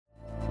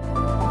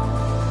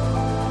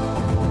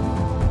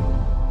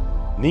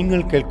നിങ്ങൾ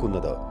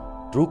കേൾക്കുന്നത്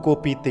true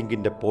copy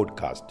തിങ്കിന്റെ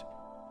podcast.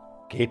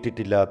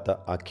 കേട്ടിട്ടില്ലാത്ത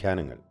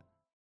ആഖ്യാനങ്ങൾ.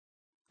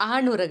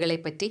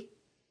 ആണുറകളെപ്പറ്റി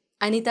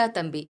അനിത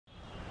തമ്പി.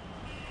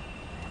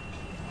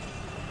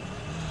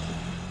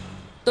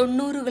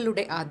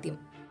 90കളുടെ ആദ്യം.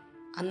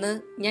 അന്ന്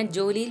ഞാൻ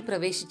ജോലിയിൽ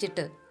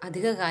പ്രവേശിച്ചിട്ട്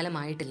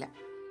അധികകാലമായിട്ടില്ല.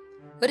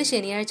 ഒരു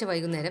ശനിയാഴ്ച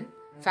വൈകുന്നേരം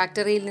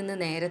ഫാക്ടറിയിൽ നിന്ന്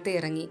നേരത്തെ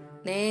ഇറങ്ങി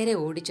നേരെ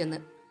ഓടിച്ചെന്ന്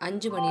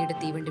 5 മണിയുടെ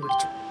തീവണ്ടി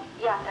പിടിച്ചു.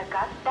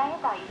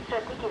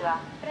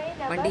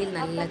 വണ്ടിയിൽ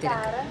നല്ല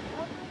തിരക്ക്.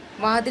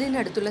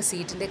 വാതിലിനടുത്തുള്ള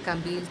സീറ്റിന്റെ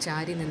കമ്പിയിൽ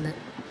ചാരി നിന്ന്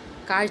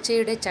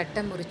കാഴ്ചയുടെ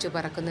ചട്ടം മുറിച്ചു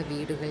പറക്കുന്ന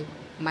വീടുകൾ,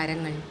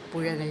 മരങ്ങൾ,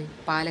 പുഴകൾ,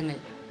 പാലങ്ങൾ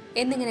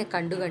എന്നിങ്ങനെ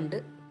കണ്ടുകണ്ട്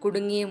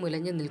കുടുങ്ങിയ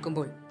മുലഞ്ഞു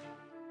നിൽക്കുമ്പോൾ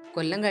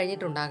കൊല്ലം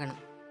കഴിഞ്ഞിട്ടുണ്ടാകണം.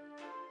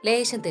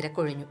 ലേശം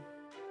തിരക്കൊഴിഞ്ഞു.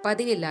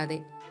 പതിവില്ലാതെ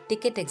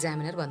ടിക്കറ്റ്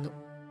എക്സാമിനർ വന്നു.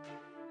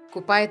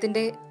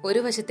 കുപ്പായത്തിന്റെ ഒരു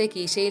വശത്തെ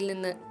കീശയിൽ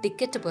നിന്ന്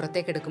ടിക്കറ്റ്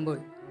പുറത്തേക്കെടുക്കുമ്പോൾ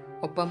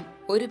ഒപ്പം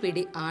ഒരു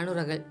പിടി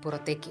ആണുറകൾ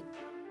പുറത്തേക്ക്.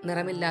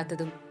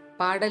 നിറമില്ലാത്തതും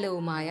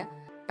പാടലവുമായ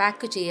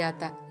പാക്ക്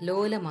ചെയ്യാത്ത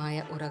ലോലമായ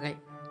ഉറകൾ.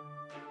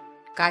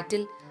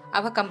 കാറ്റിൽ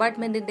അവ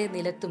കമ്പാർട്ട്മെന്റിന്റെ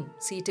നിലത്തും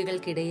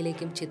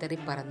സീറ്റുകൾക്കിടയിലേക്കും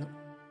ചിതറിപ്പറന്നു.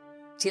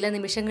 ചില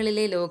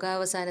നിമിഷങ്ങളിലെ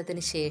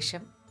ലോകാവസാനത്തിന്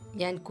ശേഷം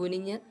ഞാൻ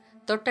കുനിഞ്ഞ്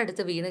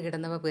തൊട്ടടുത്ത് വീണ്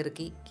കിടന്നവ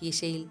പെറുക്കി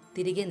കീശയിൽ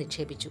തിരികെ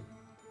നിക്ഷേപിച്ചു.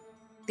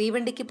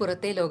 തീവണ്ടിക്ക്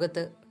പുറത്തെ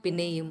ലോകത്ത്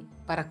പിന്നെയും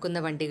പറക്കുന്ന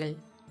വണ്ടികൾ,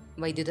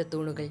 വൈദ്യുത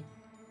തൂണുകൾ,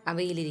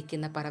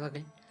 അവയിലിരിക്കുന്ന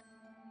പറവകൾ.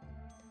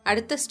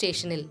 അടുത്ത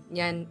സ്റ്റേഷനിൽ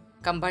ഞാൻ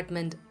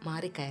കമ്പാർട്ട്മെന്റ്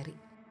മാറിക്കയറി.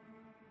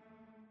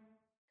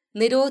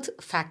 നിരോധ്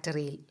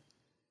ഫാക്ടറിയിൽ.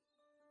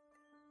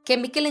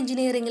 കെമിക്കൽ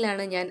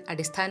എഞ്ചിനീയറിംഗിലാണ് ഞാൻ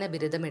അടിസ്ഥാന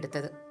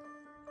ബിരുദമെടുത്തത്.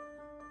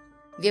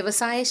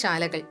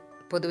 വ്യവസായശാലകൾ,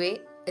 പൊതുവെ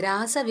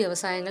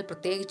രാസവ്യവസായങ്ങൾ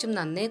പ്രത്യേകിച്ചും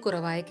നന്നേ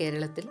കുറവായ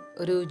കേരളത്തിൽ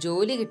ഒരു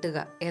ജോലി കിട്ടുക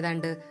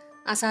ഏതാണ്ട്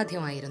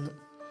അസാധ്യമായിരുന്നു.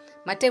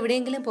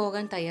 മറ്റെവിടെയെങ്കിലും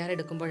പോകാൻ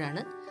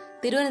തയ്യാറെടുക്കുമ്പോഴാണ്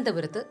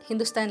തിരുവനന്തപുരത്ത്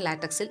ഹിന്ദുസ്ഥാൻ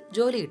ലാറ്റക്സിൽ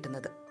ജോലി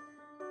കിട്ടുന്നത്.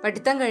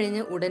 പഠിത്തം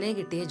കഴിഞ്ഞ് ഉടനെ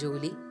കിട്ടിയ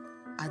ജോലി,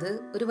 അത്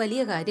ഒരു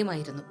വലിയ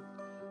കാര്യമായിരുന്നു.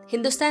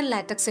 ഹിന്ദുസ്ഥാൻ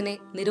ലാറ്റക്സിനെ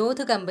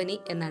നിരോധ് കമ്പനി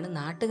എന്നാണ്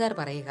നാട്ടുകാർ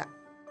പറയുക.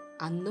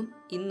 അന്നും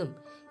ഇന്നും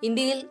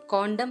ഇന്ത്യയിൽ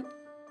കോണ്ടം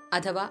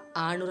അഥവാ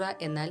ആണുറ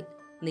എന്നാൽ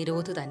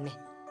നിരോധ് തന്നെ.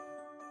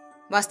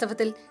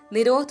 വാസ്തവത്തിൽ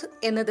നിരോധ്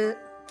എന്നത്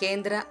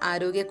കേന്ദ്ര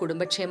ആരോഗ്യ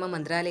കുടുംബക്ഷേമ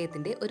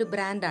മന്ത്രാലയത്തിന്റെ ഒരു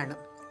ബ്രാൻഡാണ്.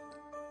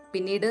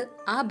 പിന്നീട്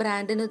ആ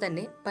ബ്രാൻഡിനു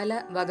തന്നെ പല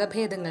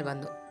വകഭേദങ്ങൾ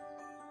വന്നു.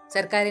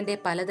 സർക്കാരിന്റെ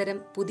പലതരം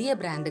പുതിയ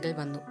ബ്രാൻഡുകൾ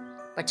വന്നു.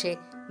 പക്ഷേ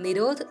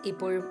നിരോധ്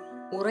ഇപ്പോഴും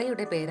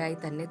ഉറയുടെ പേരായി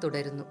തന്നെ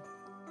തുടരുന്നു.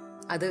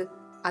 അത്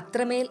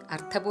അത്രമേൽ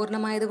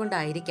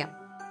അർത്ഥപൂർണമായതുകൊണ്ടായിരിക്കാം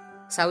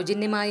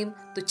സൗജന്യമായും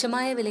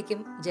തുച്ഛമായ വിലയ്ക്കും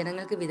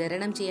ജനങ്ങൾക്ക്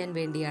വിതരണം ചെയ്യാൻ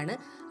വേണ്ടിയാണ്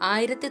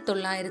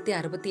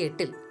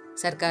 1968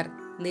 സർക്കാർ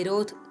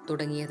നിരോധ്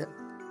തുടങ്ങിയത്.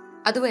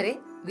 അതുവരെ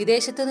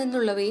വിദേശത്തു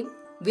നിന്നുള്ളവയും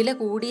വില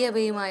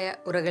കൂടിയവയുമായ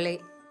ഉറകളെ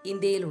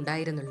ഇന്ത്യയിൽ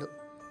ഉണ്ടായിരുന്നുള്ളൂ.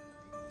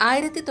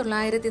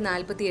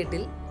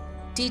 1948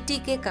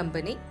 TTK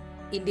കമ്പനി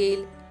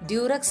ഇന്ത്യയിൽ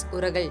ഡ്യൂറക്സ്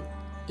ഉറകൾ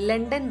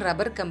ലണ്ടൻ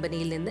റബ്ബർ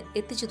കമ്പനിയിൽ നിന്ന്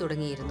എത്തിച്ചു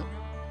തുടങ്ങിയിരുന്നു.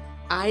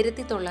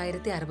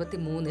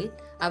 1963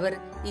 അവർ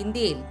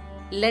ഇന്ത്യയിൽ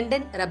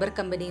ലണ്ടൻ റബ്ബർ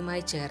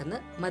കമ്പനിയുമായി ചേർന്ന്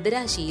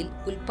മദിരാശിയിൽ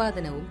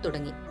ഉൽപാദനവും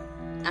തുടങ്ങി.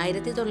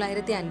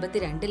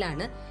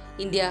 1952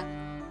 ഇന്ത്യ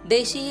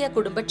ദേശീയ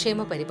കുടുംബക്ഷേമ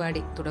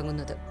പരിപാടി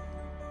തുടങ്ങുന്നത്.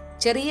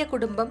 ചെറിയ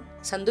കുടുംബം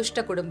സന്തുഷ്ട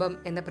കുടുംബം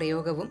എന്ന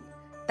പ്രയോഗവും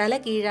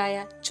തലകീഴായ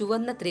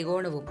ചുവന്ന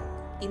ത്രികോണവും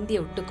ഇന്ത്യ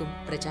ഒട്ടുക്കും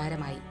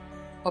പ്രചാരമായി.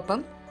 ഒപ്പം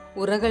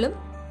ഉറകളും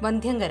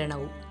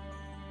വന്ധ്യംകരണവും.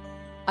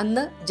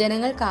 അന്ന്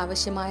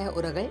ജനങ്ങൾക്കാവശ്യമായ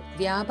ഉറകൾ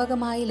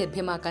വ്യാപകമായി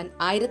ലഭ്യമാക്കാൻ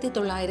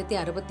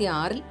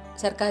 1966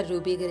 സർക്കാർ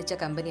രൂപീകരിച്ച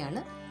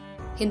കമ്പനിയാണ്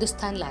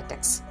ഹിന്ദുസ്ഥാൻ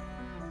ലാറ്റക്സ്.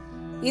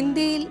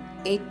 ഇന്ത്യയിൽ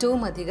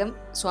ഏറ്റവും അധികം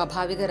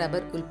സ്വാഭാവിക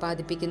റബ്ബർ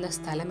ഉൽപ്പാദിപ്പിക്കുന്ന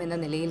സ്ഥലം എന്ന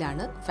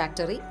നിലയിലാണ്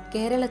ഫാക്ടറി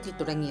കേരളത്തിൽ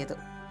തുടങ്ങിയത്.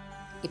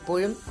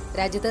 ഇപ്പോഴും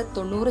രാജ്യത്ത്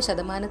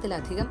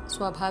 90%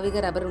 സ്വാഭാവിക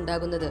റബ്ബർ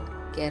ഉണ്ടാകുന്നത്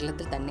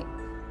കേരളത്തിൽ തന്നെ.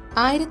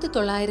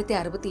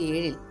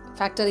 1967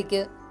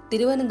 ഫാക്ടറിക്ക്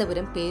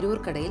തിരുവനന്തപുരം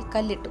പേരൂർക്കടയിൽ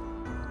കല്ലിട്ടു.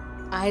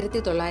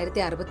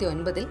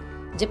 1969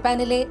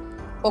 ജപ്പാനിലെ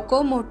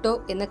ഒക്കോമോട്ടോ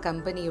എന്ന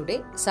കമ്പനിയുടെ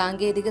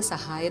സാങ്കേതിക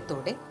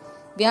സഹായത്തോടെ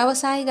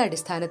വ്യാവസായിക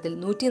അടിസ്ഥാനത്തിൽ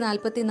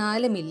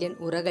 144 മില്യൺ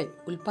ഉറകൾ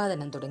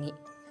ഉൽപാദനം തുടങ്ങി.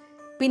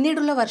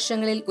 പിന്നീടുള്ള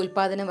വർഷങ്ങളിൽ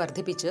ഉൽപാദനം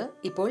വർദ്ധിപ്പിച്ച്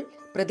ഇപ്പോൾ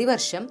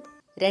പ്രതിവർഷം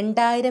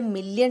 2000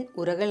 മില്യൺ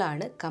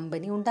ഉറകളാണ്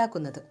കമ്പനി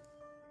ഉണ്ടാക്കുന്നത്.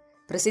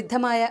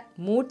 പ്രസിദ്ധമായ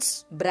മൂട്ട്സ്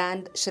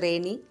ബ്രാൻഡ്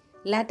ശ്രേണി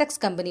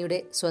ലാറ്റക്സ് കമ്പനിയുടെ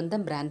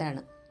സ്വന്തം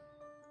ബ്രാൻഡാണ്.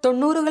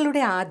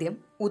 90കളുടെ ആദ്യം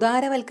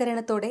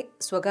ഉദാരവൽക്കരണത്തോടെ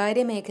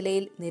സ്വകാര്യ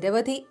മേഖലയിൽ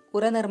നിരവധി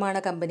ഉറ നിർമ്മാണ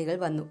കമ്പനികൾ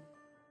വന്നു.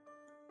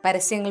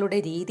 പരസ്യങ്ങളുടെ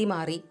രീതി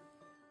മാറി.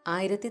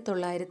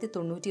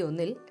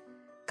 1991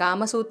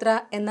 കാമസൂത്ര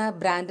എന്ന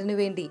ബ്രാൻഡിനു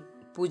വേണ്ടി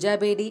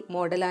പൂജാബേഡി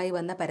മോഡലായി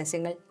വന്ന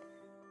പരസ്യങ്ങൾ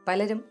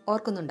പലരും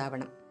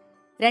ഓർക്കുന്നുണ്ടാവണം.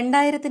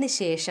 2000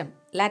 ശേഷം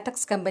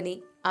ലാറ്റക്സ് കമ്പനി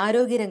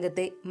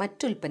ആരോഗ്യരംഗത്തെ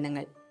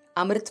മറ്റുൽപ്പന്നങ്ങൾ,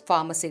 അമൃത്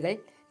ഫാർമസികൾ,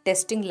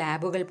 ടെസ്റ്റിംഗ്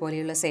ലാബുകൾ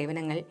പോലെയുള്ള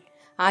സേവനങ്ങൾ,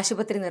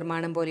 ആശുപത്രി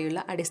നിർമ്മാണം പോലെയുള്ള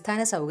അടിസ്ഥാന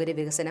സൗകര്യ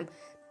വികസനം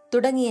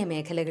തുടങ്ങിയ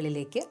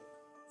മേഖലകളിലേക്ക്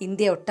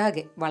ഇന്ത്യ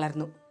ഒട്ടാകെ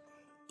വളർന്നു.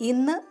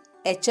 ഇന്ന്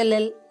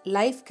HLL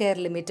ലൈഫ് കെയർ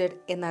ലിമിറ്റഡ്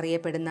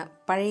എന്നറിയപ്പെടുന്ന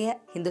പഴയ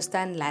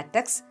ഹിന്ദുസ്ഥാൻ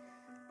ലാറ്റക്സ്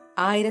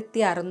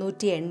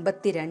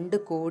 1682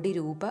 കോടി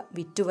രൂപ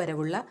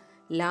വിറ്റുവരവുള്ള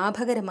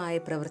ലാഭകരമായി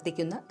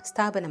പ്രവർത്തിക്കുന്ന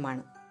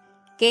സ്ഥാപനമാണ്.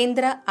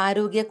 കേന്ദ്ര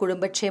ആരോഗ്യ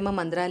കുടുംബക്ഷേമ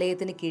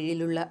മന്ത്രാലയത്തിന്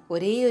കീഴിലുള്ള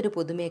ഒരേയൊരു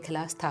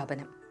പൊതുമേഖലാ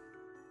സ്ഥാപനം.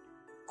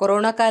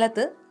 കൊറോണ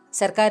കാലത്ത്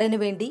സർക്കാരിനു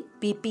വേണ്ടി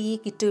PPE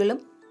കിറ്റുകളും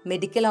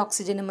മെഡിക്കൽ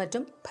ഓക്സിജനും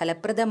മറ്റും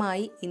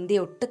ഫലപ്രദമായി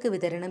ഇന്ത്യ ഒട്ടുക്ക്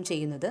വിതരണം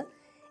ചെയ്യുന്നത്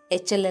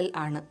HLL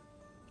ആണ്.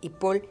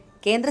 ഇപ്പോൾ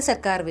കേന്ദ്ര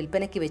സർക്കാർ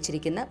വിൽപ്പനയ്ക്ക്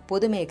വെച്ചിരിക്കുന്ന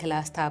പൊതുമേഖലാ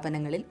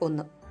സ്ഥാപനങ്ങളിൽ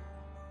ഒന്ന്.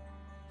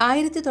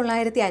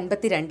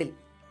 1952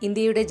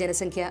 ഇന്ത്യയുടെ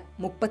ജനസംഖ്യ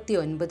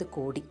 39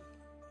 കോടി.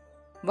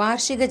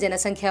 വാർഷിക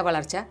ജനസംഖ്യാ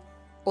വളർച്ച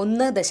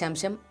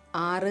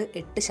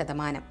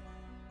 1.68%.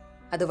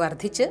 അത്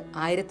വർദ്ധിച്ച്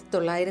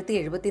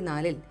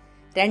 1974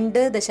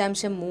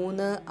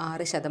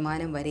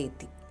 2.36% വരെ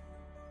എത്തി.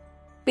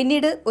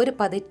 പിന്നീട് ഒരു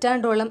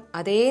പതിറ്റാണ്ടോളം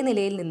അതേ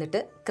നിലയിൽ നിന്നിട്ട്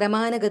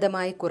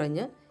ക്രമാനുഗതമായി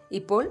കുറഞ്ഞ്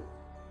ഇപ്പോൾ,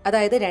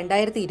 അതായത്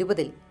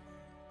 2020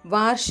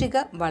 വാർഷിക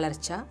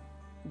വളർച്ച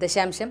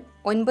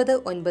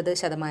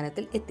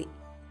 0.99% എത്തി.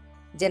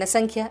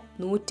 ജനസംഖ്യ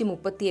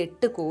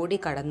 138 കോടി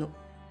കടന്നു.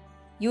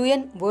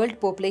 UN വേൾഡ്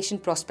പോപ്പുലേഷൻ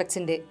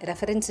പ്രോസ്പെക്ട്സിന്റെ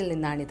റെഫറൻസിൽ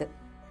നിന്നാണിത്.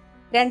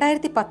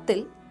 2010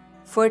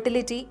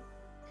 ഫെർട്ടിലിറ്റി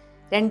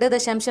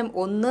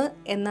 2.1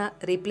 എന്ന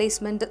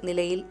റീപ്ലേസ്മെന്റ്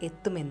നിലയിൽ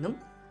എത്തുമെന്നും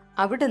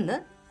അവിടുന്ന്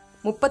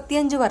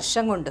 35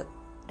 വർഷം കൊണ്ട്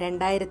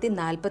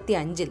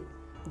 2045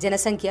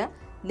 ജനസംഖ്യ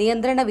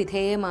നിയന്ത്രണ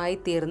വിധേയമായി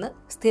തീർന്ന്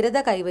സ്ഥിരത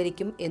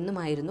കൈവരിക്കും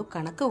എന്നുമായിരുന്നു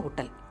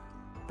കണക്കുകൂട്ടൽ.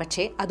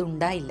 പക്ഷേ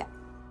അതുണ്ടായില്ല.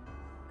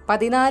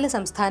 14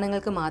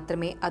 സംസ്ഥാനങ്ങൾക്ക്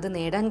മാത്രമേ അത്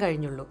നേടാൻ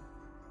കഴിഞ്ഞുള്ളൂ.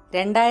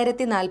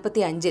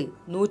 2045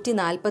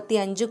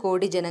 145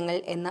 കോടി ജനങ്ങൾ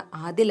എന്ന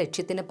ആദ്യ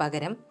ലക്ഷ്യത്തിന്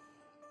പകരം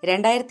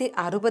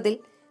 2060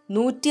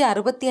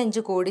 165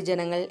 കോടി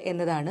ജനങ്ങൾ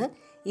എന്നതാണ്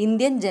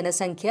ഇന്ത്യൻ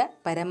ജനസംഖ്യ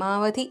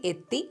പരമാവധി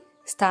എത്തി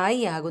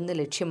സ്ഥായിയാകുന്ന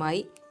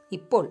ലക്ഷ്യമായി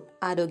ഇപ്പോൾ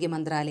ആരോഗ്യ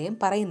മന്ത്രാലയം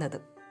പറയുന്നത്.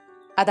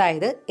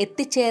 അതായത്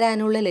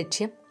എത്തിച്ചേരാനുള്ള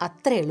ലക്ഷ്യം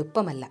അത്ര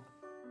എളുപ്പമല്ല.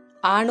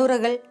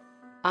 ആണുറകൾ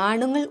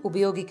ആണുങ്ങൾ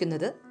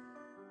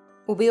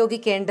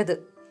ഉപയോഗിക്കേണ്ടത്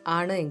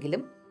ആണ്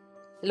എങ്കിലും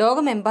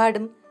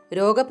ലോകമെമ്പാടും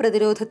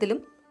രോഗപ്രതിരോധത്തിലും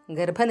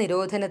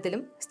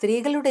ഗർഭനിരോധനത്തിലും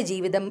സ്ത്രീകളുടെ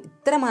ജീവിതം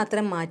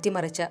ഇത്രമാത്രം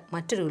മാറ്റിമറിച്ച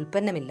മറ്റൊരു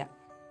ഉൽപ്പന്നമില്ല.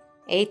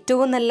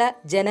 ഏറ്റവും നല്ല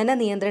ജനന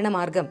നിയന്ത്രണ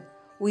മാർഗം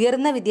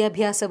ഉയർന്ന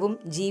വിദ്യാഭ്യാസവും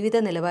ജീവിത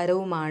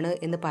നിലവാരവുമാണ്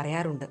എന്ന്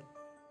പറയാറുണ്ട്.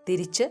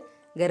 തിരിച്ച്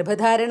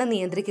ഗർഭധാരണ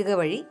നിയന്ത്രിക്കുക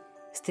വഴി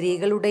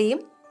സ്ത്രീകളുടെയും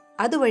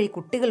അതുവഴി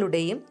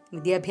കുട്ടികളുടെയും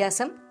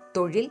വിദ്യാഭ്യാസം,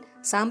 തൊഴിൽ,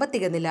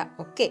 സാമ്പത്തിക നില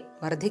ഒക്കെ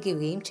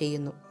വർദ്ധിക്കുകയും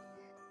ചെയ്യുന്നു.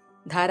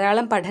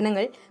 ധാരാളം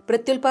പഠനങ്ങൾ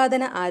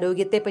പ്രത്യുൽപാദന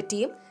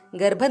ആരോഗ്യത്തെപ്പറ്റിയും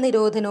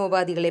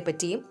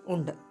ഗർഭനിരോധനോപാധികളെപ്പറ്റിയും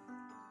ഉണ്ട്.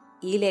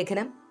 ഈ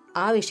ലേഖനം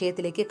ആ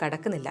വിഷയത്തിലേക്ക്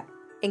കടക്കുന്നില്ല.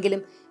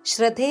 എങ്കിലും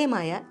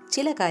ശ്രദ്ധേയമായ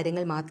ചില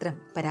കാര്യങ്ങൾ മാത്രം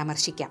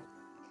പരാമർശിക്കാം.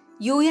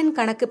 UN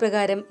കണക്ക്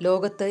പ്രകാരം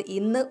ലോകത്ത്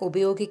ഇന്ന്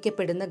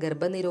ഉപയോഗിക്കപ്പെടുന്ന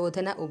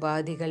ഗർഭനിരോധന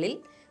ഉപാധികളിൽ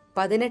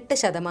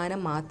 18%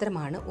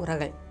 മാത്രമാണ്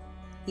ഉറകൾ.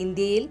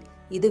 ഇന്ത്യയിൽ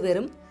ഇത്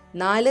വെറും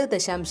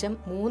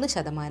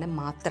 4.3%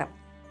 മാത്രം.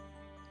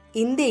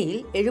 ഇന്ത്യയിൽ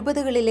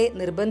 70കളിലെ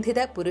നിർബന്ധിത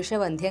പുരുഷ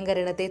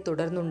വന്ധ്യംകരണത്തെ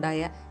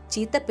തുടർന്നുണ്ടായ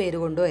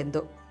ചീത്തപ്പേരുകൊണ്ടോ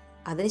എന്തോ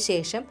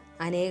അതിനുശേഷം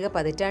അനേക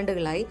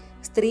പതിറ്റാണ്ടുകളായി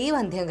സ്ത്രീ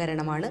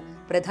വന്ധ്യംകരണമാണ്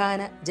പ്രധാന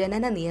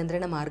ജനന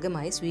നിയന്ത്രണ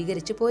മാർഗമായി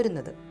സ്വീകരിച്ചു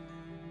പോരുന്നത്.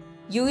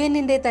 UN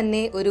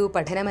തന്നെ ഒരു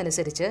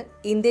പഠനമനുസരിച്ച്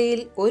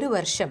ഇന്ത്യയിൽ ഒരു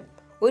വർഷം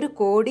 1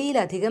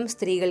 കോടിയിലധികം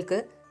സ്ത്രീകൾക്ക്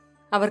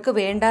അവർക്ക്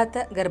വേണ്ടാത്ത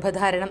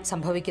ഗർഭധാരണം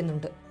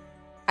സംഭവിക്കുന്നുണ്ട്.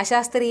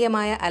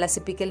 അശാസ്ത്രീയമായ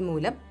അലസിപ്പിക്കൽ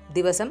മൂലം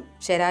ദിവസം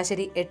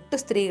ശരാശരി 8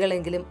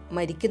 സ്ത്രീകളെങ്കിലും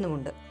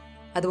മരിക്കുന്നുമുണ്ട്.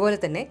 അതുപോലെ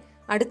തന്നെ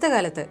അടുത്ത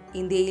കാലത്ത്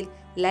ഇന്ത്യയിൽ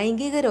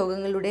ലൈംഗിക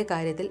രോഗങ്ങളുടെ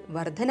കാര്യത്തിൽ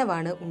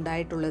വർധനവാണ്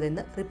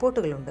ഉണ്ടായിട്ടുള്ളതെന്ന്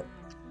റിപ്പോർട്ടുകളുണ്ട്.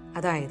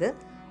 അതായത്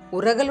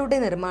ഉറകളുടെ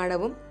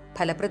നിർമ്മാണവും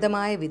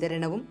ഫലപ്രദമായ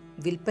വിതരണവും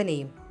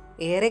വിൽപ്പനയും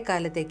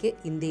ഏറെക്കാലത്തേക്ക്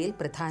ഇന്ത്യയിൽ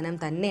പ്രധാനം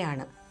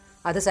തന്നെയാണ്.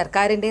 അത്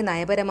സർക്കാരിന്റെ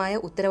നയപരമായ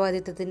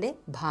ഉത്തരവാദിത്തത്തിന്റെ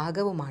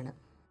ഭാഗവുമാണ്.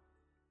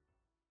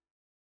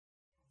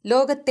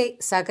 ലോകത്തെ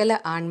സകല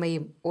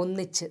ആൺമയും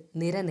ഒന്നിച്ച്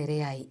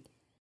നിരനിരയായി.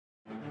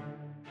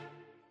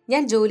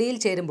 ഞാൻ ജോലിയിൽ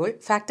ചേരുമ്പോൾ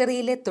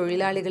ഫാക്ടറിയിലെ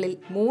തൊഴിലാളികളിൽ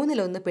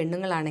 1/3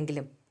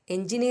 പെണ്ണുങ്ങളാണെങ്കിലും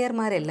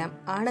എഞ്ചിനീയർമാരെല്ലാം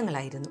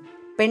ആണുങ്ങളായിരുന്നു.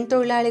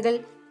 പെൺതൊഴിലാളികൾ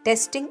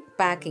ടെസ്റ്റിംഗ്,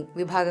 പാക്കിംഗ്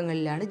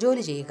വിഭാഗങ്ങളിലാണ്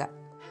ജോലി ചെയ്യുക.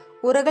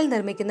 ഉറകൾ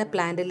നിർമ്മിക്കുന്ന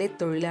പ്ലാന്റിലെ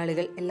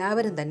തൊഴിലാളികൾ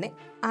എല്ലാവരും തന്നെ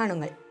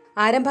ആണുങ്ങൾ.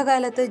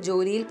 ആരംഭകാലത്ത്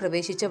ജോലിയിൽ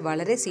പ്രവേശിച്ച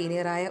വളരെ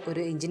സീനിയറായ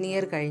ഒരു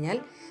എഞ്ചിനീയർ കഴിഞ്ഞാൽ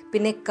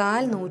പിന്നെ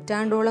 1/4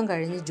 നൂറ്റാണ്ടോളം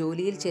കഴിഞ്ഞ്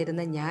ജോലിയിൽ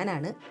ചേരുന്ന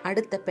ഞാനാണ്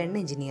അടുത്ത പെൺ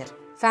എഞ്ചിനീയർ.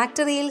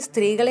 ഫാക്ടറിയിൽ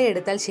സ്ത്രീകളെ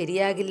എടുത്താൽ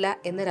ശരിയാകില്ല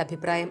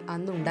എന്നൊരഭിപ്രായം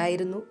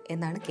അന്നുണ്ടായിരുന്നു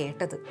എന്നാണ്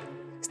കേട്ടത്.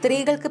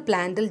 സ്ത്രീകൾക്ക്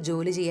പ്ലാന്റിൽ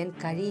ജോലി ചെയ്യാൻ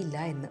കഴിയില്ല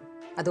എന്ന്.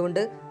 അതുകൊണ്ട്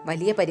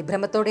വലിയ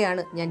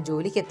പരിഭ്രമത്തോടെയാണ് ഞാൻ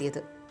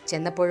ജോലിക്കെത്തിയത്.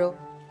 ചെന്നപ്പോഴോ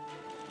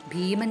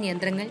ഭീമൻ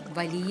യന്ത്രങ്ങൾ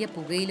വലിയ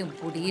പുകയിലും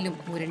പൊടിയിലും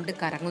മുരണ്ട്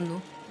കറങ്ങുന്നു,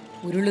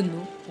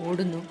 ഉരുളുന്നു,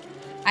 ഓടുന്നു.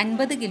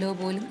 50 കിലോ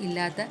പോലും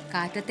ഇല്ലാത്ത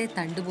കാറ്റത്തെ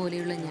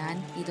തണ്ടുപോലെയുള്ള ഞാൻ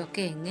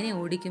ഇതൊക്കെ എങ്ങനെ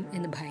ഓടിക്കും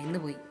എന്ന്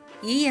ഭയന്നുപോയി.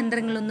 ഈ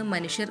യന്ത്രങ്ങളൊന്നും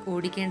മനുഷ്യർ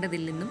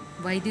ഓടിക്കേണ്ടതില്ലെന്നും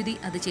വൈദ്യുതി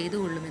അത്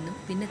ചെയ്തുകൊള്ളുമെന്നും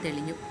പിന്നെ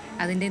തെളിഞ്ഞു.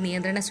 അതിന്റെ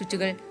നിയന്ത്രണ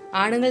സ്വിച്ചുകൾ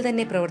ആണുങ്ങൾ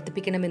തന്നെ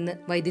പ്രവർത്തിപ്പിക്കണമെന്ന്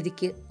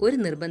വൈദ്യുതിക്ക് ഒരു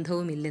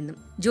നിർബന്ധവുമില്ലെന്നും.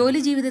 ജോലി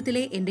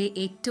ജീവിതത്തിലെ എന്റെ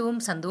ഏറ്റവും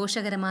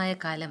സന്തോഷകരമായ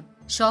കാലം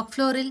ഷോപ്പ്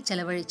ഫ്ലോറിൽ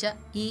ചെലവഴിച്ച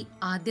ഈ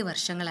ആദ്യ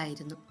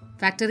വർഷങ്ങളായിരുന്നു.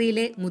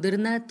 ഫാക്ടറിയിലെ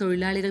മുതിർന്ന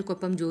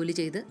തൊഴിലാളികൾക്കൊപ്പം ജോലി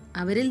ചെയ്ത്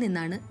അവരിൽ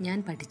നിന്നാണ് ഞാൻ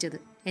പഠിച്ചത്.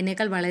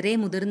 എന്നേക്കാൾ വളരെ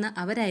മുതിർന്ന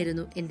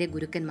അവരായിരുന്നു എന്റെ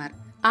ഗുരുക്കന്മാർ.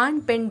 ആൺ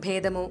പെൺ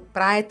ഭേദമോ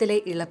പ്രായത്തിലെ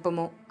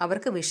ഇളപ്പമോ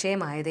അവർക്ക്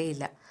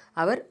വിഷയമായതേയില്ല.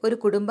 അവർ ഒരു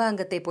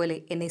കുടുംബാംഗത്തെ പോലെ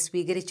എന്നെ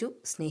സ്വീകരിച്ചു,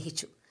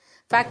 സ്നേഹിച്ചു.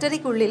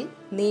 ഫാക്ടറിക്കുള്ളിൽ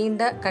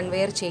നീണ്ട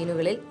കൺവെയർ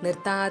ചെയിനുകളിൽ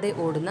നിർത്താതെ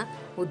ഓടുന്ന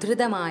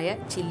ഉദ്ധൃതമായ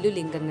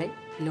ചില്ലുലിംഗങ്ങൾ,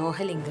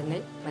 ലോഹലിംഗങ്ങൾ,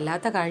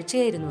 വല്ലാത്ത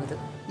കാഴ്ചയായിരുന്നു അത്.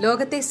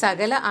 ലോകത്തെ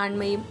സകല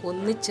ആൺമയും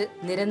ഒന്നിച്ച്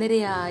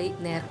നിരനിരയായി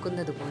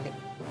നേർക്കുന്നതുപോലെ.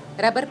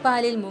 റബ്ബർ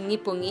പാലിൽ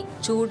മുങ്ങിപ്പൊങ്ങി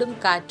ചൂടും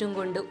കാറ്റും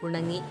കൊണ്ട്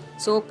ഉണങ്ങി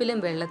സോപ്പിലും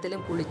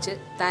വെള്ളത്തിലും കുളിച്ച്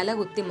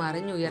തലകുത്തി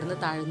മറിഞ്ഞുയർന്നു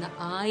താഴുന്ന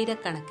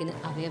ആയിരക്കണക്കിന്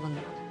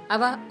അവയവങ്ങൾ.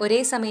 അവ ഒരേ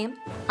സമയം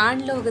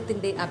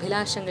ആൺലോകത്തിന്റെ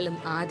അഭിലാഷങ്ങളും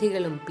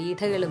ആധികളും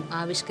പീഠകളും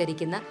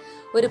ആവിഷ്കരിക്കുന്ന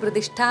ഒരു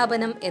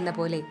പ്രതിഷ്ഠാപനം എന്ന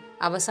പോലെ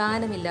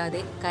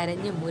അവസാനമില്ലാതെ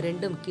കരഞ്ഞും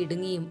മുരണ്ടും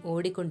കിടുങ്ങിയും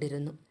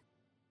ഓടിക്കൊണ്ടിരുന്നു.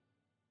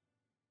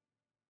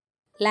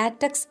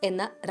 ലാറ്റക്സ്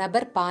എന്ന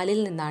റബ്ബർ പാലിൽ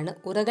നിന്നാണ്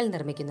ഉറകൾ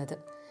നിർമ്മിക്കുന്നത്.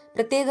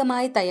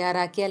 പ്രത്യേകമായി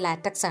തയ്യാറാക്കിയ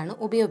ലാറ്റക്സ് ആണ്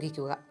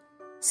ഉപയോഗിക്കുക.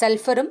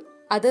 സൾഫറും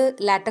അത്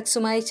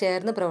ലാറ്റക്സുമായി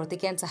ചേർന്ന്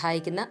പ്രവർത്തിക്കാൻ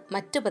സഹായിക്കുന്ന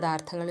മറ്റു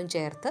പദാർത്ഥങ്ങളും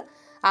ചേർത്ത്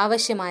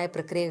ആവശ്യമായ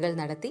പ്രക്രിയകൾ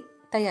നടത്തി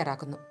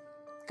തയ്യാറാക്കുന്നു.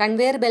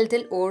 കൺവെയർ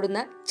ബെൽറ്റിൽ ഓടുന്ന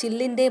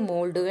ചില്ലിന്റെ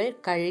മോൾഡുകൾ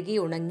കഴുകി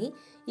ഉണങ്ങി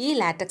ഈ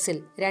ലാറ്റക്സിൽ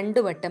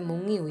 2 വട്ടം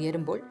മുങ്ങി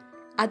ഉയരുമ്പോൾ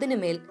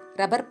അതിനുമേൽ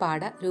റബ്ബർ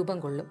പാട രൂപം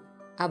കൊള്ളും.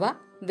 അവ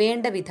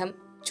വേണ്ട വിധം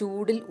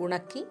ചൂടിൽ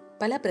ഉണക്കി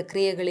പല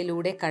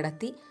പ്രക്രിയകളിലൂടെ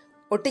കടത്തി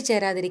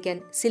ഒട്ടിച്ചേരാതിരിക്കാൻ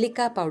സിലിക്ക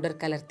പൗഡർ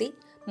കലർത്തി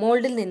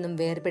മോൾഡിൽ നിന്നും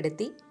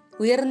വേർപെടുത്തി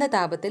ഉയർന്ന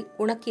താപത്തിൽ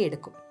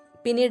ഉണക്കിയെടുക്കും.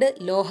 പിന്നീട്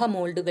ലോഹ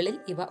മോൾഡുകളിൽ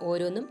ഇവ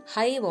ഓരോന്നും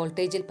ഹൈ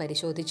വോൾട്ടേജിൽ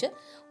പരിശോധിച്ച്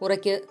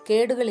ഉറയ്ക്ക്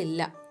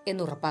കേടുകളില്ല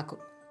എന്നുറപ്പാക്കും.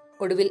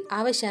 ഒടുവിൽ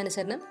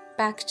ആവശ്യാനുസരണം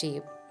പാക്ക്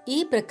ചെയ്യും. ഈ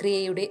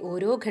പ്രക്രിയയുടെ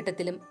ഓരോ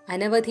ഘട്ടത്തിലും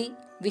അനവധി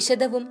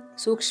വിശദവും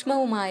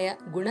സൂക്ഷ്മവുമായ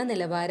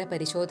ഗുണനിലവാര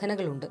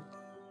പരിശോധനകളുണ്ട്.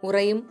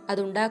 ഉറയും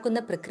അതുണ്ടാക്കുന്ന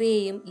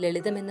പ്രക്രിയയും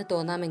ലളിതമെന്ന്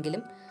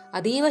തോന്നാമെങ്കിലും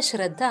അതീവ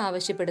ശ്രദ്ധ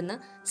ആവശ്യപ്പെടുന്ന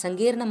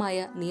സങ്കീർണമായ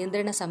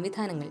നിയന്ത്രണ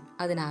സംവിധാനങ്ങൾ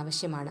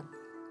അതിനാവശ്യമാണ്.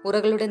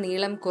 ഉറകളുടെ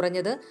നീളം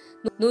കുറഞ്ഞത്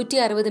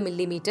 160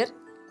 മില്ലിമീറ്റർ,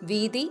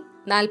 വീതി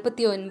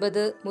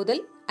 49 മുതൽ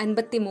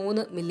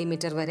 53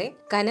 മില്ലിമീറ്റർ വരെ,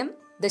 കനം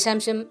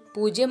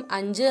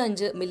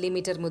 0.055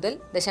 മില്ലിമീറ്റർ മുതൽ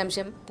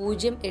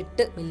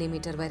 0.08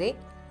 മില്ലിമീറ്റർ വരെ,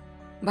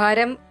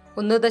 ഭാരം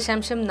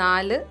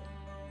 1.4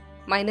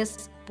 -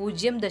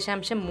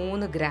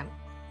 0.3 ഗ്രാം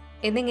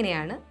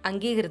എന്നിങ്ങനെയാണ്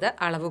അംഗീകൃത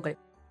അളവുകൾ.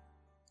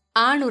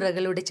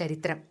 ആണുറകളുടെ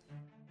ചരിത്രം.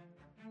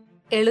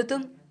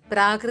 എളുതും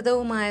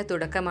പ്രാകൃതവുമായ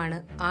തുടക്കമാണ്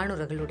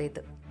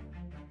ആണുറകളുടേത്.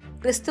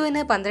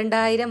 ക്രിസ്തുവിന്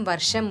 12,000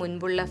 വർഷം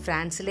മുൻപുള്ള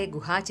ഫ്രാൻസിലെ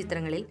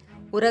ഗുഹാചിത്രങ്ങളിൽ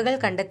ഉറകൾ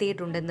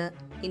കണ്ടെത്തിയിട്ടുണ്ടെന്ന്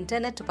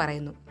ഇന്റർനെറ്റ്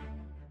പറയുന്നു.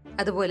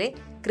 അതുപോലെ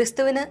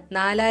ക്രിസ്തുവിന്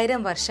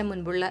 4,000 വർഷം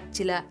മുൻപുള്ള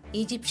ചില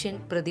ഈജിപ്ഷ്യൻ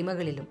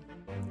പ്രതിമകളിലും.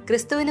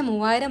 ക്രിസ്തുവിന്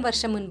 3,000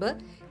 വർഷം മുൻപ്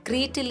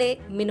ക്രീറ്റിലെ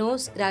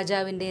മിനോസ്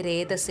രാജാവിന്റെ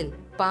രേതസിൽ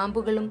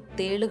പാമ്പുകളും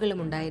തേളുകളും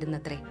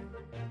ഉണ്ടായിരുന്നത്രേ.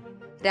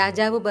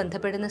 രാജാവ്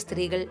ബന്ധപ്പെടുന്ന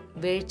സ്ത്രീകൾ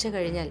വേഴ്ച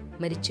കഴിഞ്ഞാൽ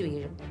മരിച്ചു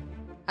വീഴും.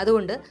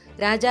 അതുകൊണ്ട്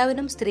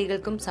രാജാവിനും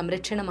സ്ത്രീകൾക്കും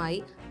സംരക്ഷണമായി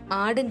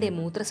ആടിന്റെ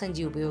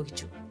മൂത്രസഞ്ചി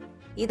ഉപയോഗിച്ചു.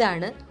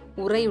 ഇതാണ്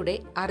ഉറയുടെ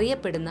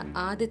അറിയപ്പെടുന്ന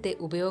ആദ്യത്തെ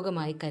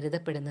ഉപയോഗമായി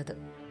കരുതപ്പെടുന്നത്.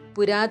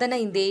 പുരാതന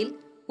ഇന്ത്യയിൽ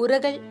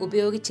ഉറകൾ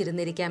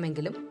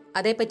ഉപയോഗിച്ചിരുന്നിരിക്കാമെങ്കിലും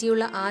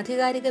അതേപ്പറ്റിയുള്ള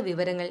ആധികാരിക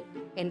വിവരങ്ങൾ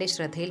എന്റെ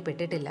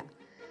ശ്രദ്ധയിൽപ്പെട്ടിട്ടില്ല.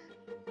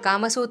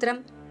 കാമസൂത്രം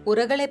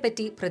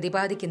ഉറകളെപ്പറ്റി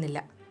പ്രതിപാദിക്കുന്നില്ല.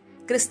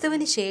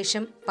 ക്രിസ്തുവിന്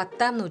ശേഷം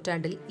 10-ാം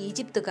നൂറ്റാണ്ടിൽ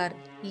ഈജിപ്തുകാർ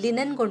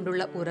ലിനൻ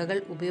കൊണ്ടുള്ള ഉറകൾ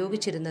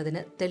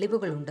ഉപയോഗിച്ചിരുന്നതിന്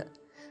തെളിവുകളുണ്ട്.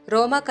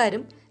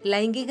 റോമാക്കാരും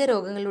ലൈംഗിക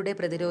രോഗങ്ങളുടെ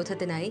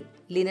പ്രതിരോധത്തിനായി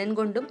ലിനൻ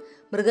കൊണ്ടും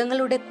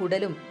മൃഗങ്ങളുടെ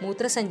കുടലും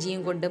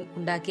മൂത്രസഞ്ചിയും കൊണ്ടും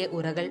ഉണ്ടാക്കിയ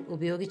ഉറകൾ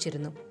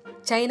ഉപയോഗിച്ചിരുന്നു.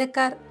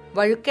 ചൈനക്കാർ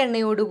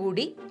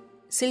വഴുക്കെണ്ണയോടുകൂടി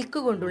സിൽക്ക്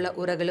കൊണ്ടുള്ള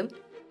ഉറകളും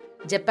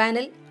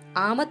ജപ്പാനിൽ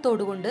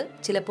ആമത്തോടുകൊണ്ട്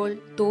ചിലപ്പോൾ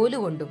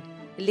തോലുകൊണ്ടും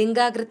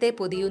ലിംഗാഗ്രത്തെ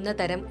പൊതിയുന്ന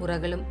തരം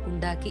ഉറകളും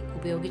ഉണ്ടാക്കി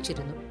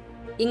ഉപയോഗിച്ചിരുന്നു.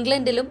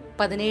 ഇംഗ്ലണ്ടിലും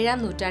 17-ാം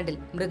നൂറ്റാണ്ടിൽ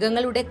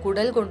മൃഗങ്ങളുടെ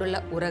കുടൽ കൊണ്ടുള്ള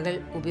ഉറകൾ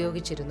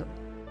ഉപയോഗിച്ചിരുന്നു.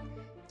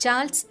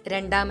 ചാൾസ്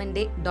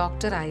രണ്ടാമന്റെ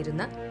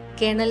ഡോക്ടറായിരുന്ന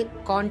കേണൽ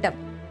കോണ്ടം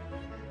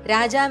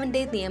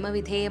രാജാവിന്റെ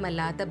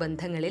നിയമവിധേയമല്ലാത്ത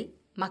ബന്ധങ്ങളിൽ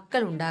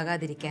മക്കൾ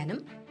ഉണ്ടാകാതിരിക്കാനും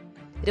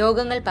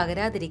രോഗങ്ങൾ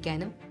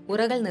പകരാതിരിക്കാനും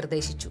ഉറകൾ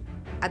നിർദ്ദേശിച്ചു.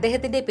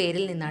 അദ്ദേഹത്തിന്റെ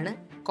പേരിൽ നിന്നാണ്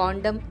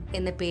കോണ്ടം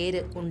എന്ന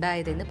പേര്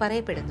ഉണ്ടായതെന്ന്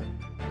പറയപ്പെടുന്നു.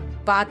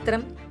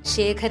 പാത്രം,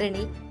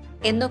 ശേഖരണി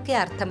എന്നൊക്കെ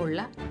അർത്ഥമുള്ള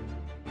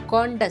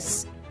കോണ്ടസ്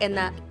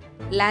എന്ന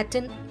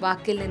ലാറ്റിൻ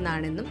വാക്കിൽ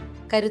നിന്നാണെന്നും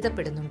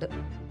കരുതപ്പെടുന്നുണ്ട്.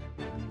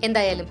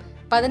 എന്തായാലും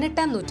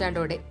 18-ാം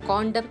നൂറ്റാണ്ടോടെ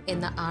കോണ്ടം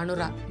എന്ന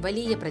ആണുറ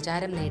വലിയ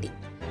പ്രചാരം നേടി.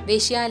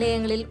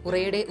 വേശ്യാലയങ്ങളിൽ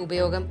ഉറയുടെ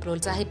ഉപയോഗം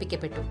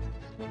പ്രോത്സാഹിപ്പിക്കപ്പെട്ടു.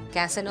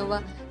 കാസനോവ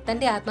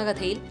തന്റെ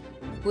ആത്മകഥയിൽ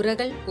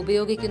ഉറകൾ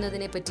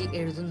ഉപയോഗിക്കുന്നതിനെപ്പറ്റി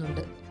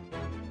എഴുതുന്നുണ്ട്.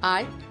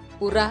 ആൾ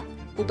ഉറ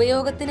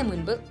ഉപയോഗത്തിന്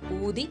മുൻപ്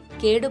ഊതി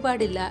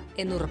കേടുപാടില്ല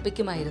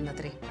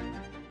എന്നുറപ്പിക്കുമായിരുന്നത്രേ.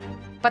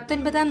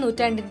 19-ാം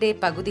നൂറ്റാണ്ടിന്റെ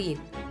പകുതിയിൽ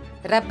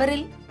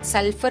റബ്ബറിൽ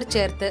സൾഫർ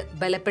ചേർത്ത്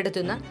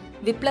ബലപ്പെടുത്തുന്ന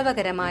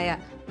വിപ്ലവകരമായ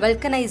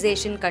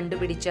വൾക്കനൈസേഷൻ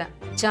കണ്ടുപിടിച്ച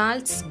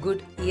ചാൾസ്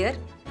ഗുഡ് ഇയർ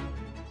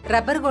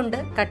റബ്ബർ കൊണ്ട്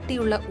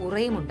കട്ടിയുള്ള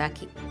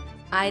ഉറയുമുണ്ടാക്കി.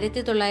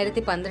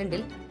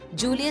 1912-ൽ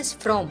ജൂലിയസ്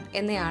ഫ്രോം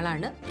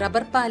എന്നയാളാണ്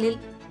റബ്ബർ പാലിൽ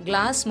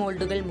ഗ്ലാസ്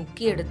മോൾഡുകൾ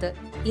മുക്കിയെടുത്ത്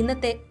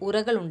ഇന്നത്തെ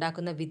ഉറകൾ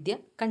ഉണ്ടാക്കുന്ന വിദ്യ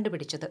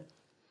കണ്ടുപിടിച്ചത്.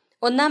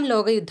 1-ാം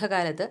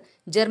ലോകയുദ്ധകാലത്ത്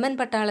ജർമ്മൻ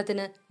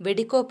പട്ടാളത്തിന്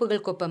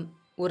വെടിക്കോപ്പുകൾക്കൊപ്പം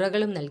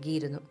ഉറകളും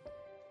നൽകിയിരുന്നു.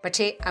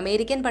 പക്ഷേ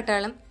അമേരിക്കൻ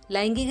പട്ടാളം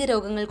ലൈംഗിക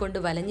രോഗങ്ങൾ കൊണ്ട്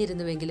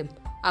വലഞ്ഞിരുന്നുവെങ്കിലും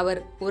അവർ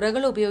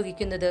ഉറകൾ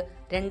ഉപയോഗിക്കുന്നത്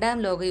 2-ാം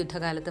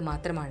ലോകയുദ്ധകാലത്ത്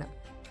മാത്രമാണ്.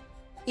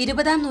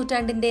 20-ാം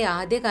നൂറ്റാണ്ടിന്റെ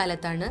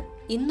ആദ്യകാലത്താണ്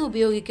ഇന്ന്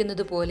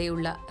ഉപയോഗിക്കുന്നത്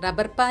പോലെയുള്ള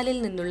റബ്ബർ പാലിൽ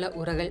നിന്നുള്ള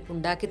ഉറകൾ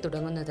ഉണ്ടാക്കി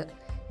തുടങ്ങുന്നത്.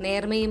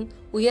 നേർമയും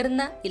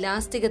ഉയർന്ന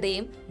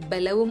ഇലാസ്തികതയും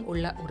ബലവും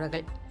ഉള്ള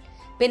ഉറകൾ.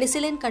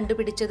 പെനിസിലിൻ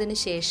കണ്ടുപിടിച്ചതിന്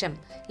ശേഷം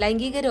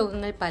ലൈംഗിക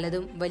രോഗങ്ങൾ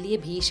പലതും വലിയ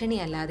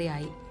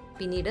ഭീഷണിയല്ലാതെയായി.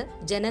 പിന്നീട്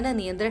ജനന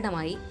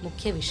നിയന്ത്രണമായി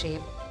മുഖ്യ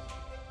വിഷയം.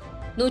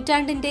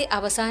 നൂറ്റാണ്ടിന്റെ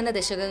അവസാന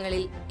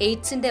ദശകങ്ങളിൽ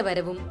എയ്ഡ്സിന്റെ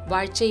വരവും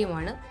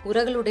വാഴ്ചയുമാണ്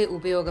ഉറകളുടെ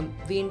ഉപയോഗം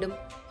വീണ്ടും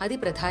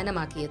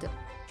അതിപ്രധാനമാക്കിയത്.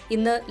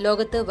 ഇന്ന്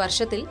ലോകത്ത്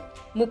വർഷത്തിൽ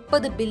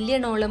 30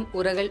 ബില്യണോളം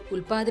ഉറകൾ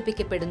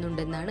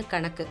ഉൽപ്പാദിപ്പിക്കപ്പെടുന്നുണ്ടെന്നാണ്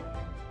കണക്ക്.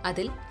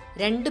 അതിൽ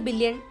 2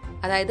 ബില്യൺ,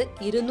 അതായത്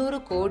 200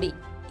 കോടി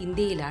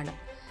ഇന്ത്യയിലാണ്.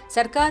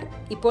 സർക്കാർ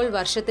ഇപ്പോൾ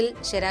വർഷത്തിൽ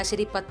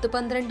ശരാശരി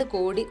 10-12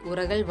 കോടി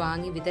ഉറകൾ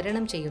വാങ്ങി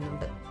വിതരണം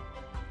ചെയ്യുന്നുണ്ട്.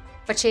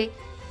 പക്ഷേ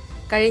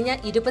കഴിഞ്ഞ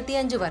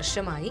 25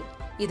 വർഷമായി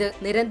ഇത്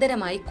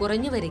നിരന്തരമായി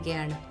കുറഞ്ഞു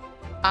വരികയാണ്.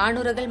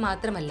 ആണുറകൾ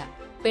മാത്രമല്ല,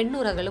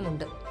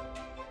 പെണ്ണുറകളുമുണ്ട്.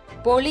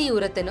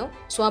 പോളിയൂറത്തനോ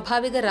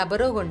സ്വാഭാവിക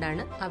റബ്ബറോ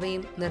കൊണ്ടാണ്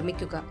അവയും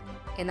നിർമ്മിക്കുക.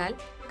 എന്നാൽ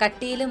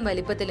കട്ടിയിലും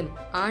വലിപ്പത്തിലും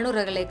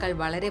ആണുറകളേക്കാൾ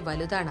വളരെ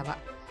വലുതാണവ.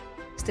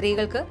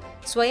 സ്ത്രീകൾക്ക്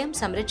സ്വയം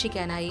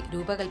സംരക്ഷിക്കാനായി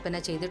രൂപകൽപ്പന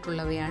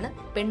ചെയ്തിട്ടുള്ളവയാണ്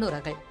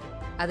പെണ്ണുറകൾ.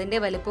 അതിന്റെ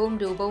വലിപ്പവും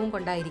രൂപവും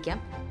കൊണ്ടായിരിക്കാം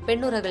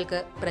പെണ്ണുറകൾക്ക്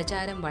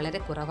പ്രചാരം വളരെ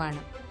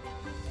കുറവാണ്.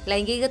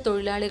 ലൈംഗിക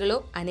തൊഴിലാളികളോ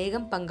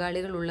അനേകം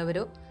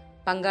പങ്കാളികളുള്ളവരോ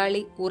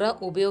പങ്കാളി ഉറ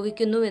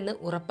ഉപയോഗിക്കുന്നുവെന്ന്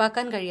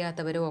ഉറപ്പാക്കാൻ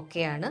കഴിയാത്തവരോ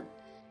ഒക്കെയാണ്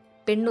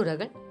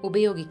പെണ്ണുറകൾ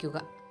ഉപയോഗിക്കുക.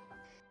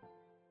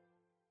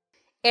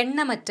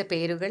 എണ്ണമറ്റ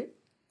പേരുകൾ,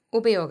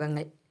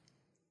 ഉപയോഗങ്ങൾ.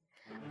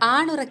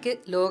 ആണുറയ്ക്ക്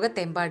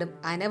ലോകത്തെമ്പാടും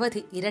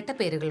അനവധി ഇരട്ട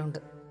പേരുകളുണ്ട്.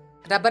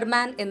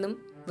 റബ്ബർമാൻ എന്നും,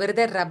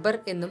 വെറുതെ റബ്ബർ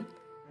എന്നും,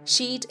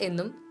 ഷീറ്റ്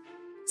എന്നും,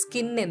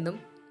 സ്കിൻ എന്നും,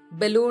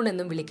 ബലൂൺ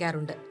എന്നും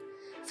വിളിക്കാറുണ്ട്.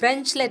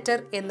 ഫ്രഞ്ച് ലെറ്റർ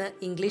എന്ന്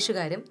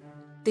ഇംഗ്ലീഷുകാരും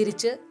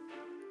തിരിച്ച്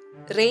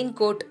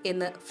റെയിൻകോട്ട്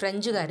എന്ന്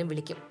ഫ്രഞ്ചുകാരും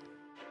വിളിക്കും.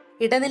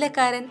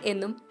 ഇടനിലക്കാരൻ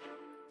എന്നും,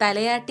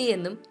 തലയാട്ടി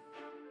എന്നും,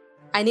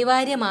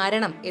 അനിവാര്യ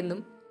മാരണം എന്നും,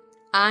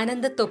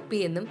 ആനന്ദത്തൊപ്പി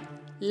എന്നും,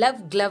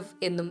 ലവ് ഗ്ലവ്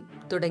എന്നും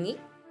തുടങ്ങി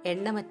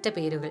എണ്ണമറ്റ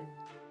പേരുകൾ.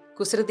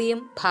 കുസൃതിയും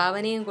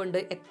ഭാവനയും കൊണ്ട്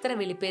എത്ര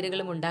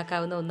വിളിപ്പേരുകളും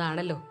ഉണ്ടാക്കാവുന്ന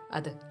ഒന്നാണല്ലോ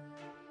അത്.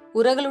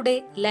 ഉറകളുടെ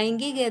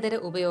ലൈംഗികേതര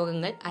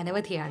ഉപയോഗങ്ങൾ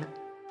അനവധിയാണ്.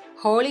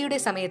 ഹോളിയുടെ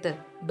സമയത്ത്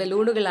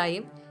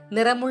ബലൂണുകളായും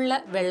നിറമുള്ള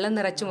വെള്ളം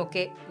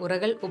നിറച്ചുമൊക്കെ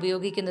ഉറകൾ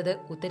ഉപയോഗിക്കുന്നത്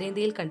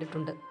ഉത്തരേന്ത്യയിൽ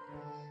കണ്ടിട്ടുണ്ട്.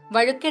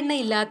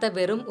 വഴുക്കെണ്ണയില്ലാത്ത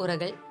വെറും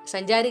ഉറകൾ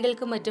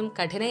സഞ്ചാരികൾക്കും മറ്റും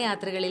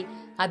കഠിനയാത്രകളിൽ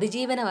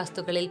അതിജീവന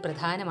വസ്തുക്കളിൽ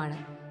പ്രധാനമാണ്.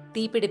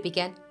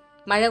 തീപിടിപ്പിക്കാൻ,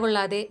 മഴ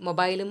കൊള്ളാതെ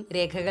മൊബൈലും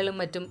രേഖകളും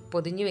മറ്റും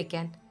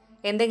പൊതിഞ്ഞുവെക്കാൻ,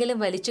 എന്തെങ്കിലും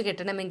വലിച്ചു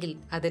കെട്ടണമെങ്കിൽ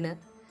അതിന്,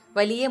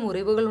 വലിയ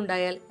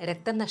മുറിവുകളുണ്ടായാൽ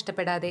രക്തം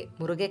നഷ്ടപ്പെടാതെ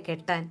മുറുകെ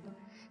കെട്ടാൻ,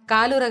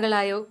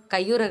 കാലുറകളായോ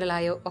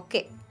കയ്യുറകളായോ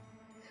ഒക്കെ.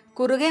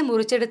 കുറുകെ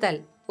മുറിച്ചെടുത്താൽ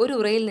ഒരു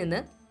ഉറയിൽ നിന്ന്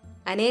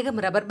അനേകം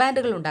റബ്ബർ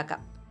ബാൻഡുകൾ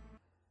ഉണ്ടാക്കാം.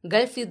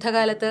 ഗൾഫ്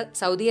യുദ്ധകാലത്ത്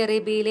സൗദി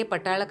അറേബ്യയിലെ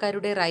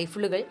പട്ടാളക്കാരുടെ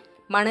റൈഫിളുകൾ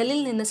മണലിൽ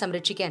നിന്ന്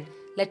സംരക്ഷിക്കാൻ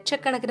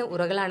ലക്ഷക്കണക്കിന്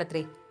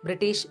ഉറകളാണത്രേ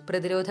ബ്രിട്ടീഷ്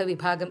പ്രതിരോധ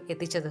വിഭാഗം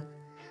എത്തിച്ചത്.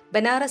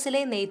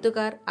 ബനാറസിലെ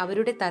നെയ്ത്തുകാർ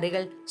അവരുടെ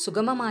തറികൾ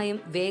സുഗമമായും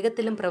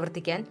വേഗത്തിലും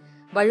പ്രവർത്തിക്കാൻ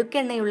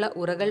വഴുക്കെണ്ണയുള്ള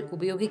ഉറകൾ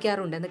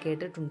ഉപയോഗിക്കാറുണ്ടെന്ന്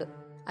കേട്ടിട്ടുണ്ട്.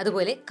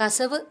 അതുപോലെ